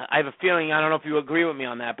 I have a feeling, I don't know if you agree with me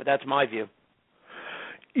on that, but that's my view.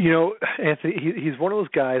 Anthony, he's one of those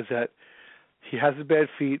guys that he has the bad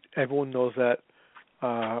feet. Everyone knows that.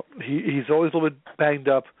 He's always a little bit banged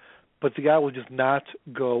up, but the guy will just not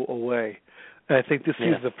go away. And I think this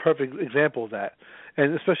is the perfect example of that.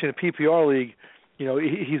 And especially in a PPR league,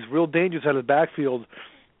 he's real dangerous out of the backfield,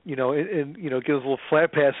 and gives little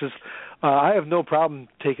flat passes. I have no problem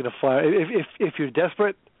taking a flyer. If you're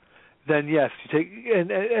desperate, then yes, you take.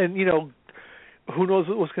 And who knows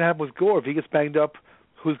what's going to happen with Gore if he gets banged up?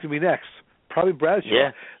 Who's going to be next? Probably Bradshaw.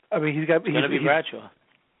 Yeah. I mean, It's going to be Bradshaw.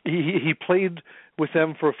 He played with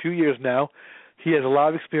them for a few years now. He has a lot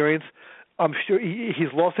of experience. I'm sure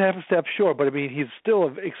he's lost a half a step, sure, but I mean he's still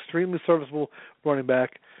an extremely serviceable running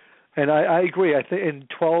back. And I agree. I think in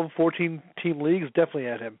 12, 14-team leagues, definitely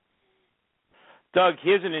had him. Doug,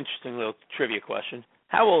 here's an interesting little trivia question.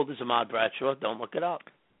 How old is Ahmad Bradshaw? Don't look it up.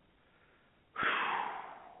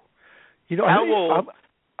 How old?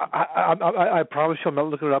 I promise you I'm not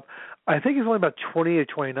looking it up. I think he's only about 28 or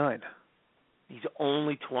 29. He's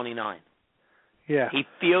only 29. Yeah. He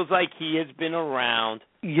feels like he has been around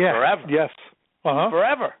forever. Yes.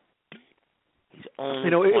 Forever. He's only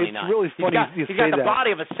 29. It's really funny he's got the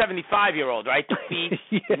body of a 75-year-old, right? The feet,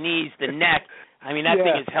 the knees, the neck. I mean, that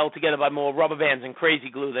thing is held together by more rubber bands and crazy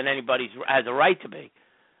glue than anybody has a right to be.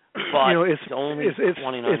 But it's only 29 years It's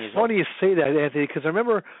funny old. you say that, Anthony, because I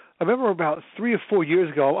remember about 3 or 4 years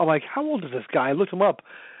ago, I'm like, how old is this guy? I looked him up,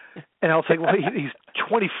 and I was like, well, he's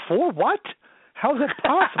 24? What? How is that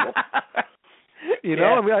possible? I mean,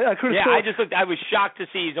 I could have. Yeah, I just looked. I was shocked to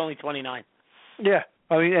see he's only 29. Yeah,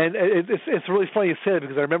 I mean, and it's really funny you said it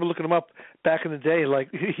because I remember looking him up back in the day. Like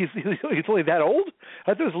he's only that old.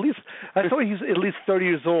 I thought he's at least 30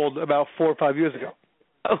 years old about 4 or 5 years ago.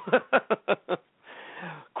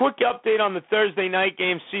 Quick update on the Thursday night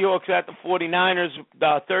game. Seahawks at the 49ers.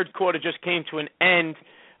 The third quarter just came to an end.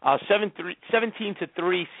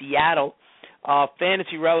 17-3 Seattle.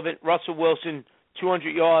 Fantasy relevant. Russell Wilson,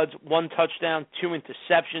 200 yards, 1 touchdown, 2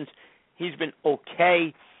 interceptions. He's been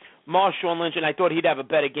okay. Marshawn Lynch, and I thought he'd have a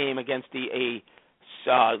better game against the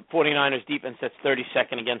 49ers defense that's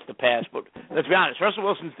 32nd against the pass. But let's be honest, Russell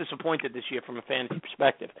Wilson's disappointed this year from a fantasy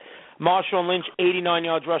perspective. Marshawn Lynch, 89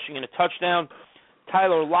 yards rushing and a touchdown.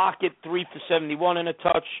 Tyler Lockett, 3 for 71 and a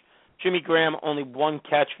touch. Jimmy Graham, only 1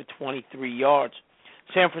 catch for 23 yards.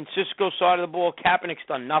 San Francisco side of the ball, Kaepernick's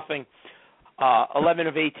done nothing. 11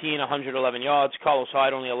 of 18, 111 yards. Carlos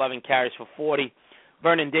Hyde, only 11 carries for 40.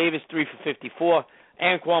 Vernon Davis, 3 for 54.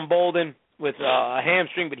 Anquan Bolden with a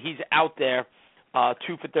hamstring, but he's out there,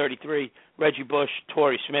 2 for 33. Reggie Bush,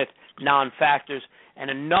 Torrey Smith, non-factors. And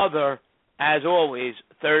another, as always,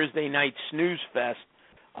 Thursday night snooze fest.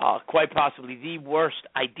 Quite possibly the worst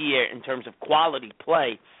idea in terms of quality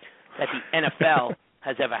play that the NFL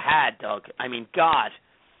has ever had, Doug. I mean, God,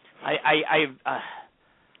 I'm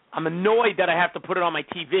annoyed that I have to put it on my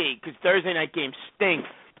TV because Thursday night games stink.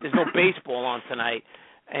 There's no baseball on tonight,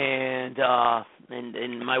 and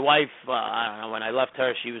my wife, I don't know, when I left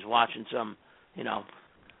her, she was watching some,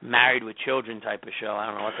 Married with Children type of show. I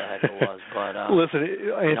don't know what the heck it was, but listen,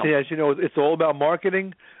 Anthony, as you know, it's all about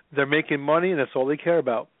marketing. They're making money, and that's all they care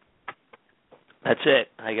about. That's it.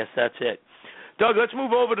 I guess that's it. Doug, let's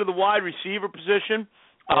move over to the wide receiver position.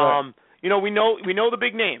 Right. We know the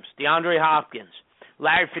big names. DeAndre Hopkins,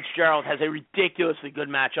 Larry Fitzgerald has a ridiculously good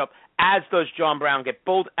matchup, as does John Brown. Get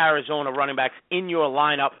both Arizona running backs in your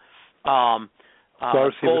lineup.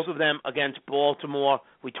 Both of them against Baltimore.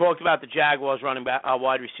 We talked about the Jaguars running back,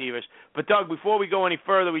 wide receivers. But, Doug, before we go any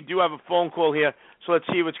further, we do have a phone call here, so let's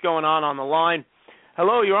see what's going on the line.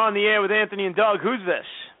 Hello, you're on the air with Anthony and Doug. Who's this?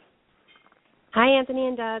 Hi, Anthony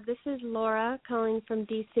and Doug. This is Laura calling from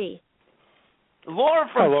D.C. Laura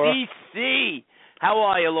from Hi, Laura. D.C. How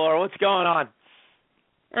are you, Laura? What's going on?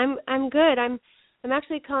 I'm good. I'm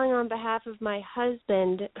actually calling on behalf of my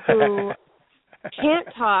husband who can't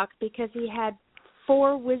talk because he had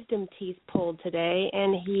 4 wisdom teeth pulled today,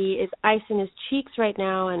 and he is icing his cheeks right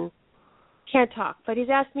now and can't talk. But he's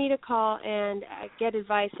asked me to call and get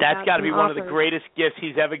advice. That's got to be one offers. of the greatest gifts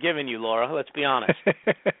he's ever given you, Laura. Let's be honest.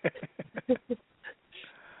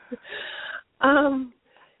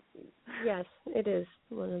 Yes, it is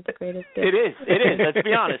one of the greatest gifts. It is. Let's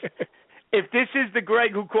be honest. If this is the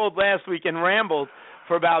Greg who called last week and rambled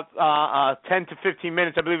for about 10 to 15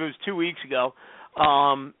 minutes, I believe it was 2 weeks ago,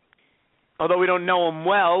 although we don't know him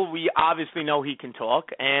well, we obviously know he can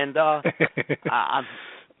talk. And,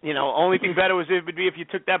 only thing better would be if you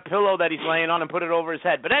took that pillow that he's laying on and put it over his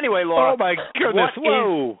head. But anyway, Laura. Oh, my goodness.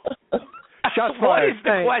 Whoa. Shots fired.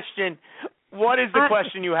 What is the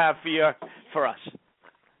question you have for us?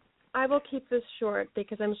 I will keep this short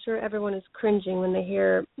because I'm sure everyone is cringing when they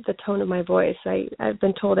hear the tone of my voice. I've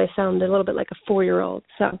been told I sound a little bit like a 4-year-old.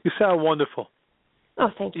 So you sound wonderful. Oh,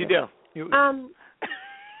 thank you. You do.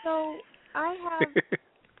 So I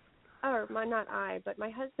have, but my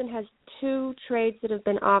husband has 2 trades that have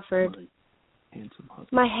been offered.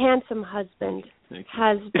 My handsome husband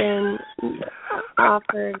has been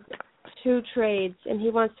offered 2 trades, and he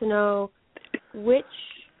wants to know which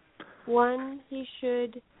one he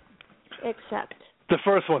should accept. The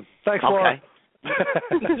first one. Thanks, Laura.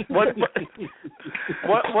 Okay. What's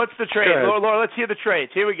the trade? Laura, let's hear the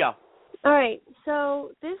trades. Here we go. All right.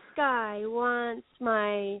 So this guy wants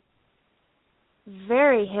my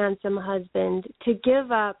very handsome husband to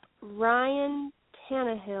give up Ryan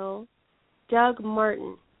Tannehill, Doug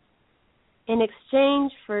Martin. in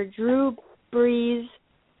exchange for Drew Brees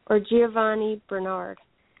or Giovanni Bernard?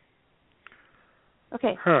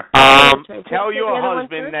 Okay. Tell your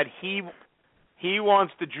husband that he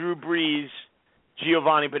wants the Drew Brees,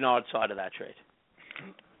 Giovanni Bernard side of that trade.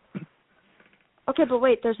 Okay, but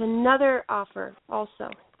wait, there's another offer also.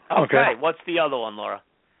 Okay. What's the other one, Laura?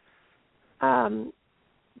 My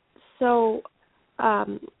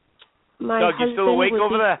Doug, you still awake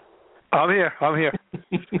over there? I'm here. All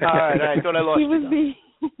right. I thought I lost you.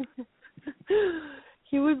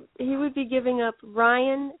 He would be giving up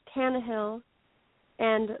Ryan Tannehill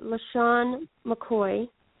and LaShawn McCoy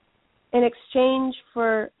in exchange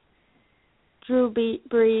for Drew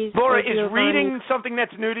Brees. Laura, is reading something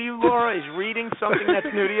that's new to you? Laura, is reading something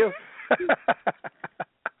that's new to you?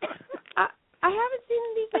 I haven't seen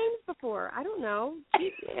these names before. I don't know.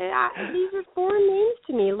 These are foreign names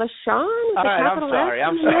to me. LaShawn. All right,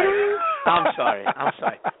 I'm sorry.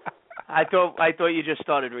 I thought you just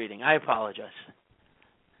started reading. I apologize.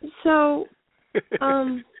 So,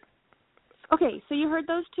 okay. So you heard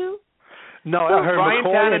those two? No, I heard Ryan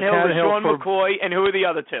McCoy and Tannehill, Tannehill LaShawn McCoy, and who are the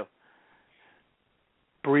other two?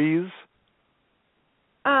 Breeze.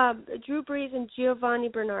 Drew Brees and Giovanni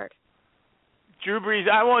Bernard. Drew Brees.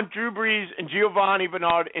 I want Drew Brees and Giovanni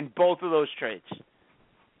Bernard in both of those trades.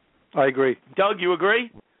 I agree. Doug, you agree?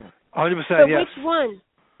 100%, yes.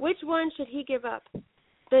 Which one should he give up?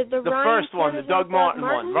 The Ryan first one, the Doug Martin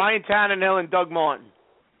one. Ryan Tannehill and Doug Martin.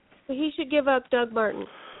 So he should give up Doug Martin.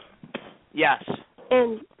 Yes.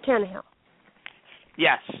 And Tannehill.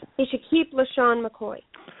 Yes. He should keep LaShawn McCoy.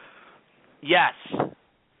 Yes.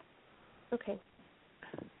 Okay.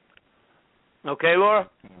 Okay, Laura?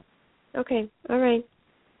 Okay. All right.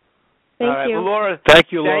 Thank you. Well, Laura,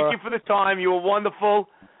 thank you, Laura. Thank you for the time. You were wonderful.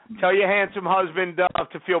 Tell your handsome husband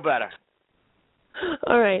to feel better.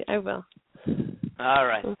 All right, I will. All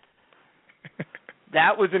right.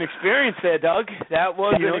 That was an experience there, Doug. That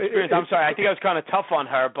was an experience. I'm sorry. I think I was kind of tough on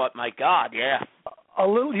her, but my God, yeah.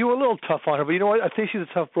 You were a little tough on her, but you know what? I think she's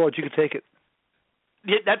a tough broad. You can take it.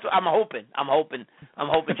 Yeah, I'm hoping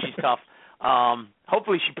she's tough.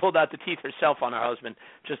 Hopefully she pulled out the teeth herself on her husband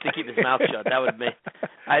just to keep his mouth shut. That would be.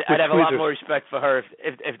 I'd have a lot more respect for her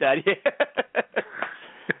if that. Yeah.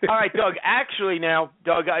 All right, Doug. Actually, now,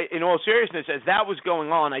 Doug, in all seriousness, as that was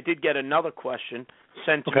going on, I did get another question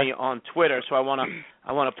sent to me on Twitter, so I want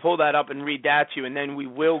to pull that up and read that to you, and then we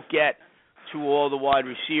will get to all the wide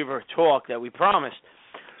receiver talk that we promised.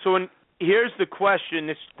 So here's the question.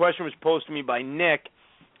 This question was posed to me by Nick,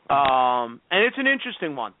 and it's an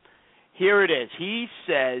interesting one. Here it is. He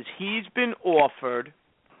says he's been offered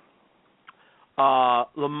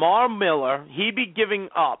Lamar Miller. He'd be getting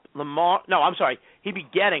Lamar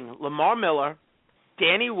Miller,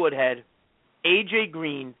 Danny Woodhead, A.J.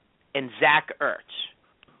 Green, and Zach Ertz.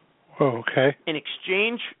 Oh, okay. In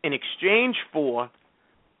exchange for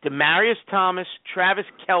Demaryius Thomas, Travis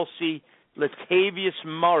Kelce, Latavius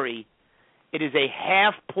Murray, it is a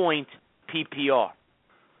half-point PPR.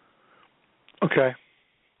 Okay.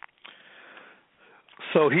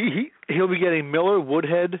 So he'll be getting Miller,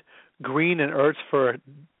 Woodhead, Green, and Ertz for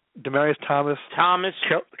Demaryius Thomas,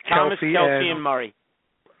 Kelce, and Murray.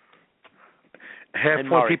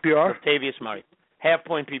 Half-point PPR? Latavius Murray.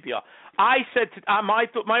 Half-point PPR. I said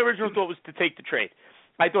my original thought was to take the trade.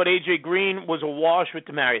 I thought A.J. Green was a wash with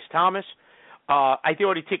Demaryius Thomas. I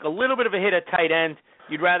thought he'd take a little bit of a hit at tight end.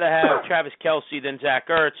 You'd rather have Travis Kelce than Zach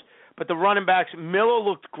Ertz. But the running backs, Miller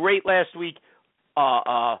looked great last week.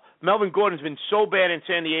 Melvin Gordon's been so bad in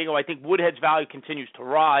San Diego. I think Woodhead's value continues to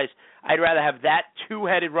rise. I'd rather have that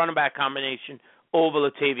two-headed running back combination over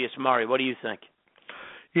Latavius Murray. What do you think?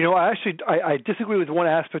 You know, I disagree with one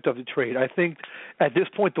aspect of the trade. I think at this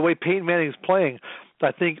point, the way Peyton Manning is playing,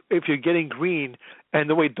 I think if you're getting Green and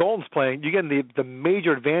the way Dalton's playing, you're getting the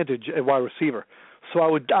major advantage at wide receiver. So I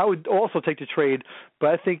would also take the trade, but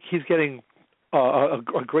I think he's getting a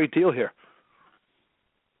great deal here.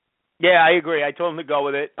 Yeah, I agree. I told him to go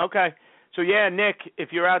with it. Okay. So, yeah, Nick,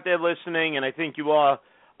 if you're out there listening, and I think you are,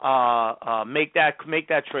 make that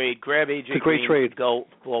trade. Grab A.J. It's a great Green. trade. Go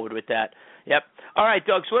forward with that. Yep. All right,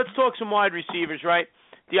 Doug, so let's talk some wide receivers, right?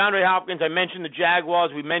 DeAndre Hopkins, I mentioned the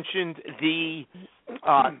Jaguars. We mentioned the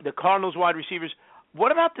Cardinals wide receivers.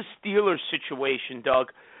 What about the Steelers situation,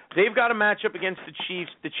 Doug? They've got a matchup against the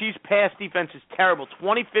Chiefs. The Chiefs' pass defense is terrible,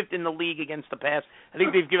 25th in the league against the pass. I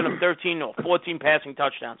think they've given them 13 or 14 passing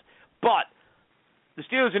touchdowns. But the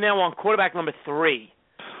Steelers are now on quarterback number 3,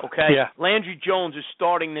 okay? Yeah. Landry Jones is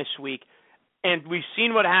starting this week. And we've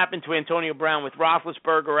seen what happened to Antonio Brown with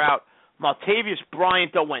Roethlisberger out. Martavius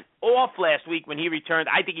Bryant, though, went off last week when he returned.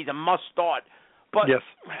 I think he's a must-start. But yes.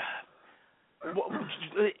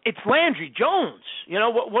 it's Landry Jones. You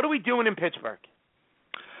know, what are we doing in Pittsburgh?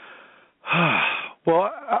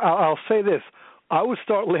 Well, I'll say this. I would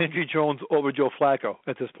start Landry Jones over Joe Flacco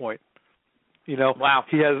at this point. You know, wow.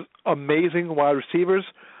 He has amazing wide receivers.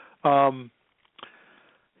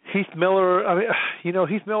 Heath Miller. I mean, you know,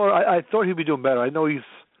 Heath Miller. I thought he'd be doing better. I know he's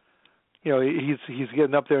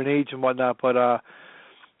getting up there in age and whatnot, but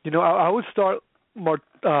you know, I would start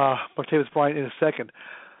Martavis Bryant in a second.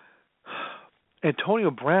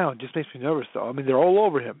 Antonio Brown just makes me nervous, though. I mean, they're all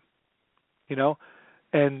over him. You know.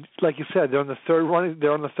 And like you said, they're in the third running.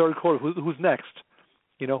 They're in the third quarter. Who's next?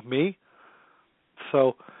 You know, me.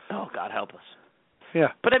 So. Oh, God help us. Yeah.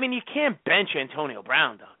 But I mean, you can't bench Antonio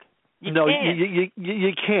Brown, Doug. You can't.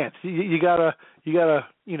 You can't. You gotta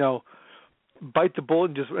you know, bite the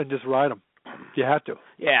bullet and just ride him. You have to.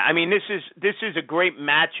 Yeah, I mean, this is a great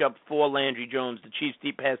matchup for Landry Jones. The Chiefs'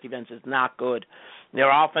 deep pass defense is not good.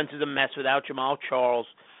 Their offense is a mess without Jamal Charles.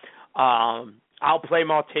 I'll play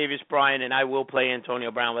Martavis Bryant, and I will play Antonio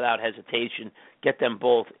Brown without hesitation. Get them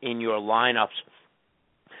both in your lineups.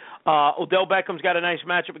 Odell Beckham's got a nice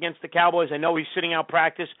matchup against the Cowboys. I know he's sitting out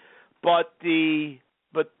practice, but he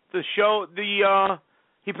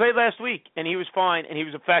played last week, and he was fine, and he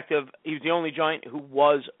was effective. He was the only Giant who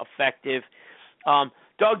was effective.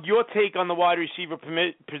 Doug, your take on the wide receiver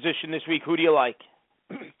position this week, who do you like?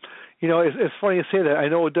 You know, it's funny you say that. I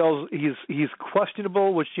know Odell's he's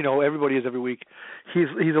questionable, which you know everybody is every week. He's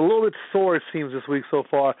a little bit sore, it seems, this week so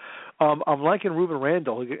far. I'm liking Ruben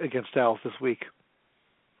Randle against Dallas this week.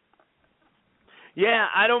 Yeah,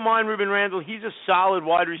 I don't mind Ruben Randle. He's a solid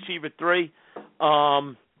wide receiver 3.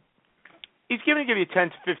 He's going to give you 10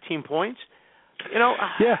 to 15 points. You know.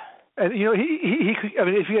 Yeah. And, you know, he could, I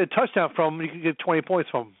mean, if you get a touchdown from him, you can get 20 points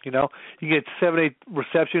from him, you know. You can get 7-8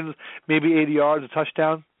 receptions, maybe 80 yards, a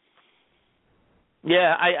touchdown.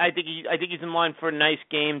 Yeah, I think he's in line for a nice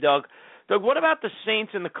game, Doug. Doug, what about the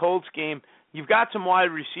Saints and the Colts game? You've got some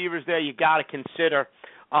wide receivers there you got to consider.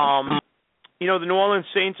 You know, the New Orleans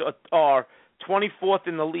Saints are 24th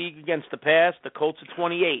in the league against the pass. The Colts are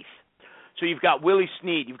 28th. So you've got Willie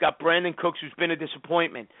Snead. You've got Brandon Cooks, who's been a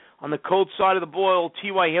disappointment. On the Colts side of the ball,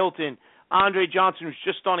 T.Y. Hilton, Andre Johnson, who's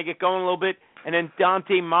just starting to get going a little bit, and then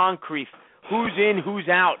Dante Moncrief. Who's in, who's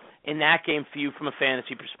out in that game for you from a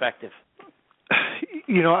fantasy perspective?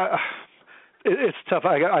 You know, it's tough.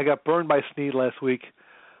 I got burned by Snead last week.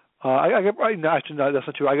 Actually, no, that's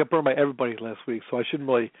not true. I got burned by everybody last week, so I shouldn't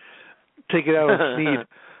really take it out on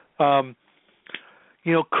Snead.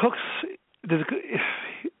 You know, Cooks,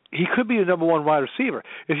 he could be a number one wide receiver.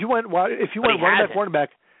 If you went running back,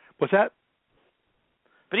 what's that?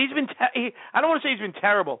 But he's been. I don't want to say he's been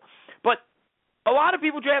terrible, but a lot of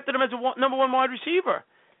people drafted him as a number one wide receiver.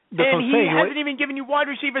 And he hasn't even given you wide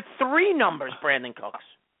receiver 3 numbers, Brandon Cooks.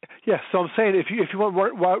 Yeah, so I'm saying if you want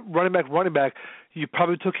running back, you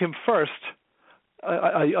probably took him first.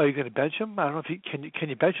 Are you going to bench him? I don't know if can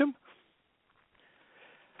you bench him?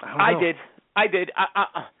 I did.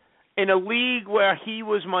 In a league where he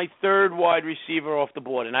was my 3rd wide receiver off the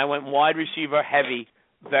board, and I went wide receiver heavy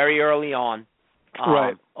very early on.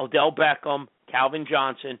 Right. Odell Beckham, Calvin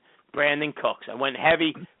Johnson, Brandon Cooks. I went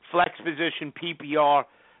heavy, flex position, PPR.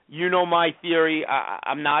 You know my theory.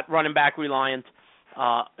 I'm not running back reliant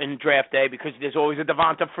in draft day because there's always a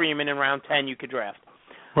Devonta Freeman in round 10 you could draft.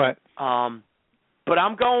 Right. But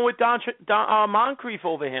I'm going with Moncrief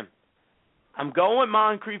over him. I'm going with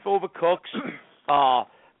Moncrief over Cooks.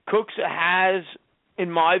 Cooks has,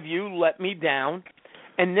 in my view, let me down.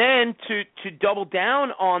 And then to double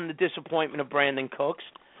down on the disappointment of Brandon Cooks,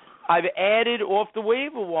 I've added off the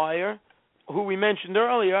waiver wire, who we mentioned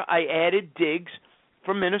earlier, I added Diggs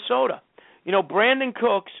from Minnesota. You know, Brandon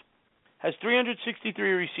Cooks has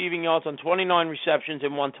 363 receiving yards on 29 receptions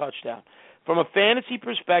and 1 touchdown. From a fantasy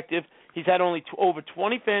perspective, he's had only over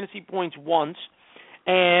 20 fantasy points once,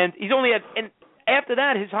 and he's only had, and after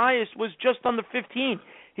that, his highest was just under 15.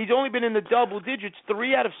 He's only been in the double digits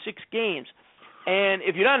 3 out of 6 games. And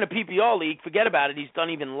if you're not in a PPR league, forget about it. He's done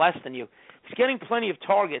even less than you. He's getting plenty of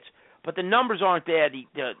targets, but the numbers aren't there.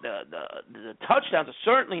 The touchdowns are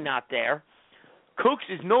certainly not there. Cooks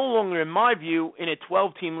is no longer, in my view, in a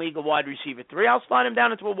 12-team league of wide receiver 3. I'll slide him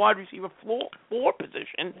down into a wide receiver 4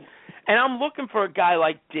 position, and I'm looking for a guy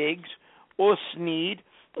like Diggs or Snead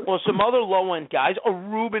or some other low-end guys, or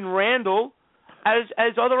Ruben Randle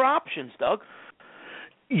as other options, Doug.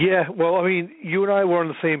 Yeah, well, I mean, you and I were on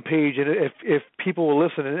the same page, and if people will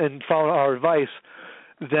listen and follow our advice,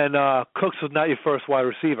 then Cooks was not your first wide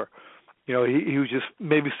receiver. You know, he was just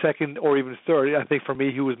maybe second or even third. I think for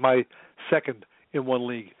me, he was my second in one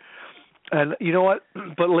league. And you know what?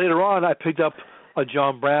 But later on, I picked up a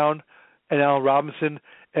John Brown and Allen Robinson,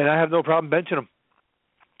 and I have no problem benching him.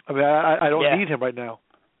 I mean, I don't need him right now.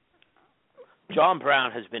 John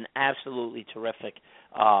Brown has been absolutely terrific.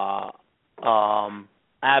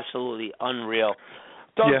 Absolutely unreal.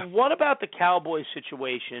 Doug, what about the Cowboys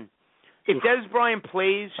situation? If Dez Bryant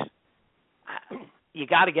plays, you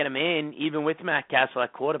got to get him in, even with Matt Castle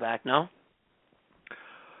at quarterback, no?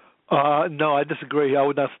 No, I disagree. I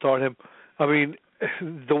would not start him. I mean,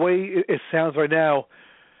 the way it sounds right now,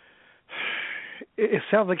 it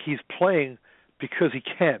sounds like he's playing because he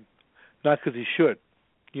can, not because he should.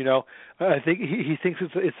 You know, I think he thinks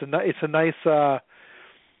it's a nice,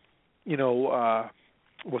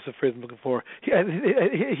 what's the phrase I'm looking for?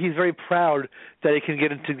 He's very proud that he can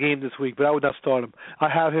get into the game this week, but I would not start him. I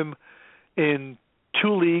have him in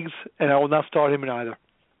 2 leagues, and I will not start him in either.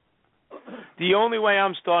 The only way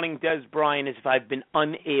I'm starting Dez Bryant is if I've been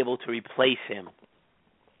unable to replace him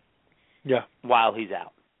while he's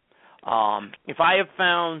out. If I have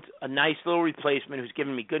found a nice little replacement who's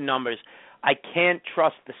giving me good numbers, I can't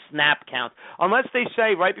trust the snap count. Unless they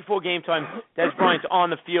say right before game time, Dez Bryant's on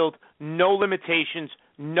the field, no limitations,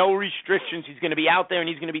 no restrictions. He's going to be out there and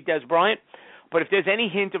he's going to be Dez Bryant. But if there's any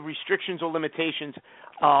hint of restrictions or limitations,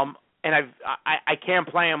 and I can't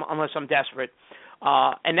play him unless I'm desperate.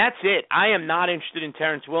 And that's it. I am not interested in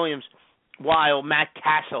Terrence Williams while Matt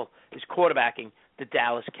Castle is quarterbacking the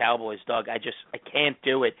Dallas Cowboys, Doug. I can't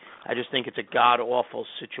do it. I just think it's a god-awful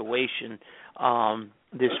situation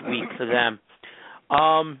this week for them.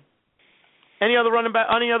 Any other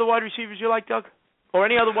wide receivers you like, Doug? Or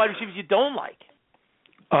any other wide receivers you don't like?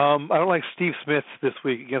 I don't like Steve Smith this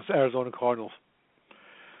week against the Arizona Cardinals.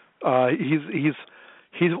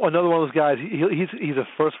 He's another one of those guys. He's a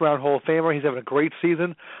first-round Hall of Famer. He's having a great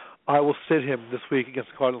season. I will sit him this week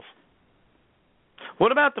against the Cardinals.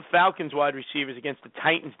 What about the Falcons wide receivers against the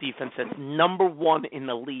Titans defense that's number 1 in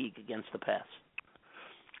the league against the pass?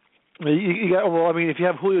 If you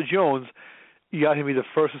have Julio Jones, you got him either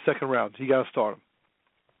first or second round. You got to start him.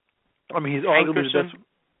 I mean, he's arguably the best.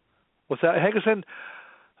 What's that? Hankerson?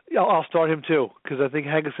 I'll start him too because I think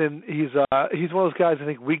Hankerson. He's one of those guys. I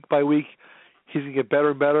think week by week he's gonna get better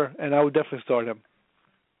and better, and I would definitely start him.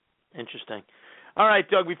 Interesting. All right,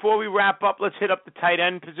 Doug. Before we wrap up, let's hit up the tight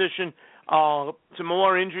end position. Some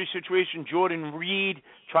more injury situation. Jordan Reed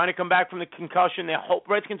trying to come back from the concussion.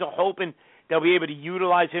 Redskins are hoping they'll be able to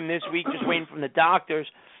utilize him this week, just waiting from the doctors.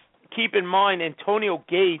 Keep in mind, Antonio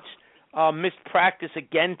Gates missed practice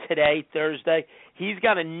again today, Thursday. He's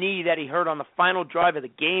got a knee that he hurt on the final drive of the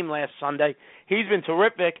game last Sunday. He's been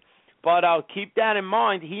terrific, but keep that in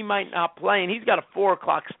mind. He might not play, and he's got a 4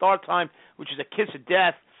 o'clock start time, which is a kiss of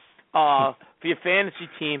death for your fantasy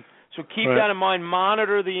team. So keep that in mind.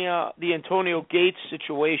 Monitor the Antonio Gates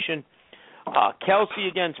situation. Kelsey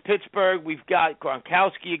against Pittsburgh. We've got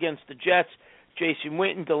Gronkowski against the Jets. Jason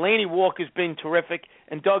Witten. Delaney Walker's been terrific.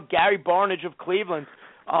 And Doug, Gary Barnidge of Cleveland.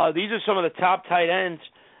 These are some of the top tight ends.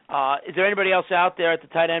 Is there anybody else out there at the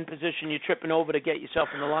tight end position you're tripping over to get yourself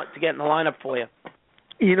in to get in the lineup for you?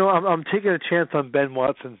 You know, I'm taking a chance on Ben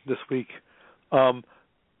Watson this week. Came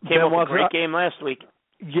up with a great game last week.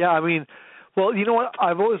 Yeah, I mean, well, you know what?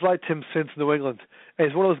 I've always liked him since New England. And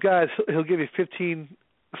he's one of those guys, he'll give you 15,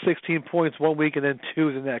 16 points one week and then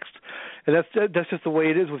 2 the next. And that's just the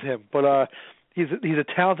way it is with him. But he's a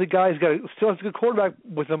talented guy. Still has a good quarterback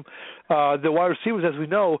with him. The wide receivers, as we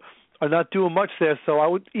know, are not doing much there, so I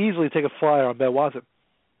would easily take a flyer on Ben Watson.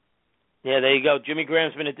 Yeah, there you go. Jimmy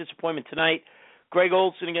Graham's been a disappointment tonight. Greg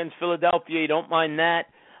Olsen against Philadelphia, you don't mind that.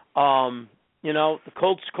 The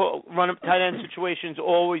Colts run-up tight end situation's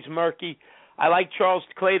always murky. I like Charles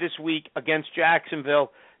Clay this week against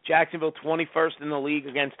Jacksonville. Jacksonville 21st in the league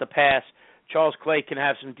against the pass. Charles Clay can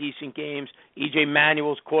have some decent games. E.J.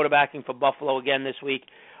 Manuel's quarterbacking for Buffalo again this week.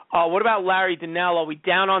 What about Larry Donnell? Are we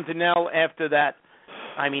down on Donnell after that?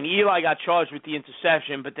 I mean, Eli got charged with the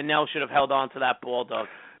interception, but Donnell should have held on to that ball, Doug.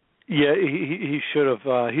 Yeah, he should have.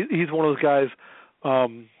 He's one of those guys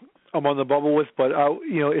I'm on the bubble with, but,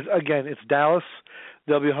 it's Dallas.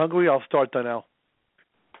 They'll be hungry. I'll start Donnell.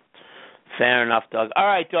 Fair enough, Doug. All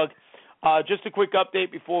right, Doug. Just a quick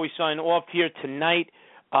update before we sign off here tonight.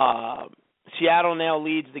 Seattle now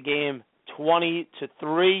leads the game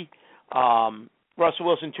 20-3. Russell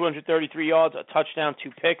Wilson, 233 yards, a touchdown,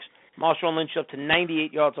 2 picks. Marshawn Lynch up to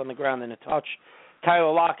 98 yards on the ground and a touch.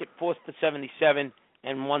 Tyler Lockett, 4 for 77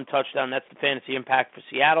 and 1 touchdown. That's the fantasy impact for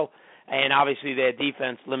Seattle. And obviously their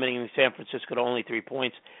defense limiting San Francisco to only 3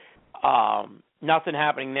 points. Nothing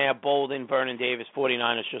happening there. Bolden, Vernon Davis,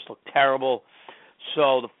 49ers just look terrible.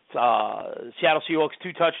 So the Seattle Seahawks,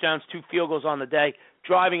 2 touchdowns, 2 field goals on the day.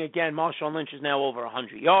 Driving again, Marshawn Lynch is now over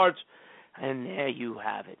 100 yards. And there you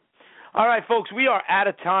have it. All right, folks, we are out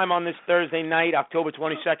of time on this Thursday night, October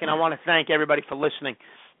 22nd. I want to thank everybody for listening,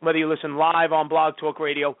 whether you listen live on Blog Talk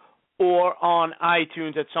Radio or on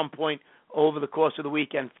iTunes at some point over the course of the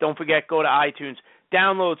weekend. Don't forget, go to iTunes,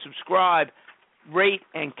 download, subscribe, rate,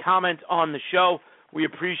 and comment on the show. We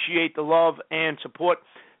appreciate the love and support.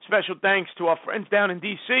 Special thanks to our friends down in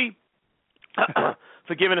D.C.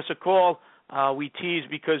 for giving us a call. We tease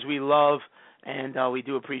because we love, and we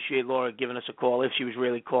do appreciate Laura giving us a call if she was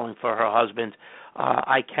really calling for her husband.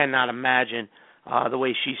 I cannot imagine the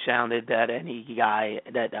way she sounded that any guy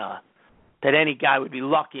would be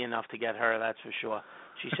lucky enough to get her. That's for sure.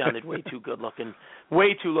 She sounded way too good looking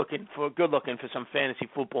for some fantasy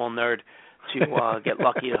football nerd to get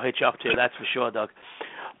lucky to hitch up to. That's for sure, Doug.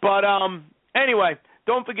 But anyway,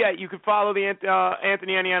 don't forget you can follow the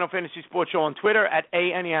Anthony Aniano Fantasy Sports Show on Twitter at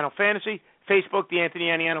Aniano Fantasy, Facebook the Anthony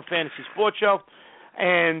Aniano Fantasy Sports Show,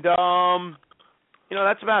 and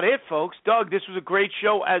that's about it, folks. Doug, this was a great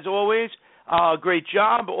show as always. Great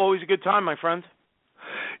job. Always a good time, my friend.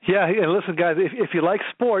 Yeah, and listen, guys, if you like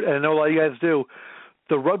sport, and I know a lot of you guys do,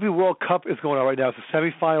 the Rugby World Cup is going on right now. It's the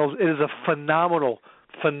semifinals. It is a phenomenal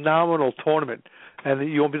tournament,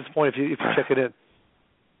 and you won't be disappointed if you check it in.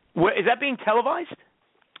 Is that being televised?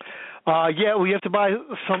 Yeah, we have to buy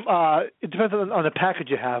some. It depends on the package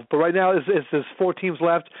you have. But right now, there's 4 teams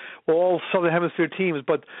left, all Southern Hemisphere teams.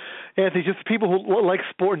 But Anthony, just people who like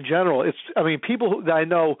sport in general. People that I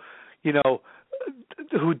know,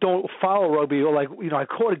 who don't follow rugby, or I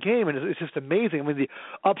caught a game and it's just amazing. I mean, the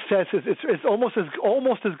upsets it's almost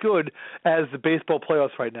as good as the baseball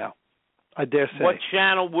playoffs right now. I dare say. What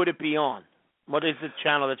channel would it be on? What is the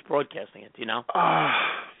channel that's broadcasting it? Do you know?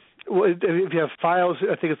 Well, if you have files,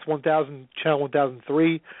 I think it's channel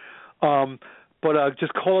 1003. But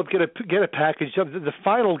just call up, get a package. The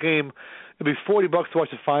final game, it'll be $40 to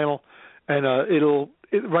watch the final, and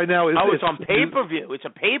right now it's on pay-per-view. It's a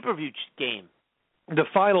pay-per-view game. The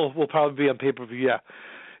final will probably be on pay-per-view. Yeah,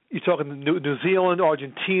 you're talking New Zealand,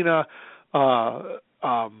 Argentina, South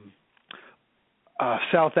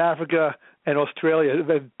Africa, and Australia.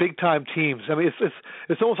 They're big-time teams. I mean,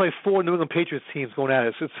 it's almost like 4 New England Patriots teams going at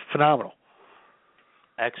it. It's phenomenal.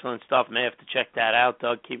 Excellent stuff. May have to check that out,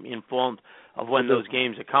 Doug. Keep me informed of when those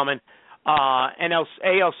games are coming.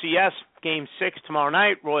 ALCS Game 6 tomorrow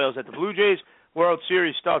night. Royals at the Blue Jays. World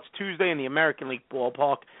Series starts Tuesday in the American League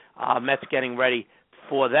ballpark. Mets getting ready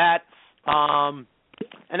for that. And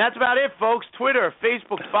that's about it, folks. Twitter,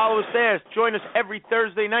 Facebook, follow us there. Join us every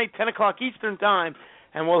Thursday night, 10 o'clock Eastern Time,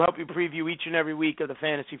 and we'll help you preview each and every week of the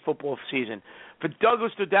fantasy football season. For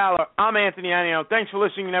Douglas Dodalla, I'm Anthony Aniano. Thanks for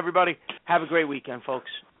listening, everybody. Have a great weekend,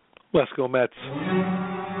 folks. Let's go, Mets.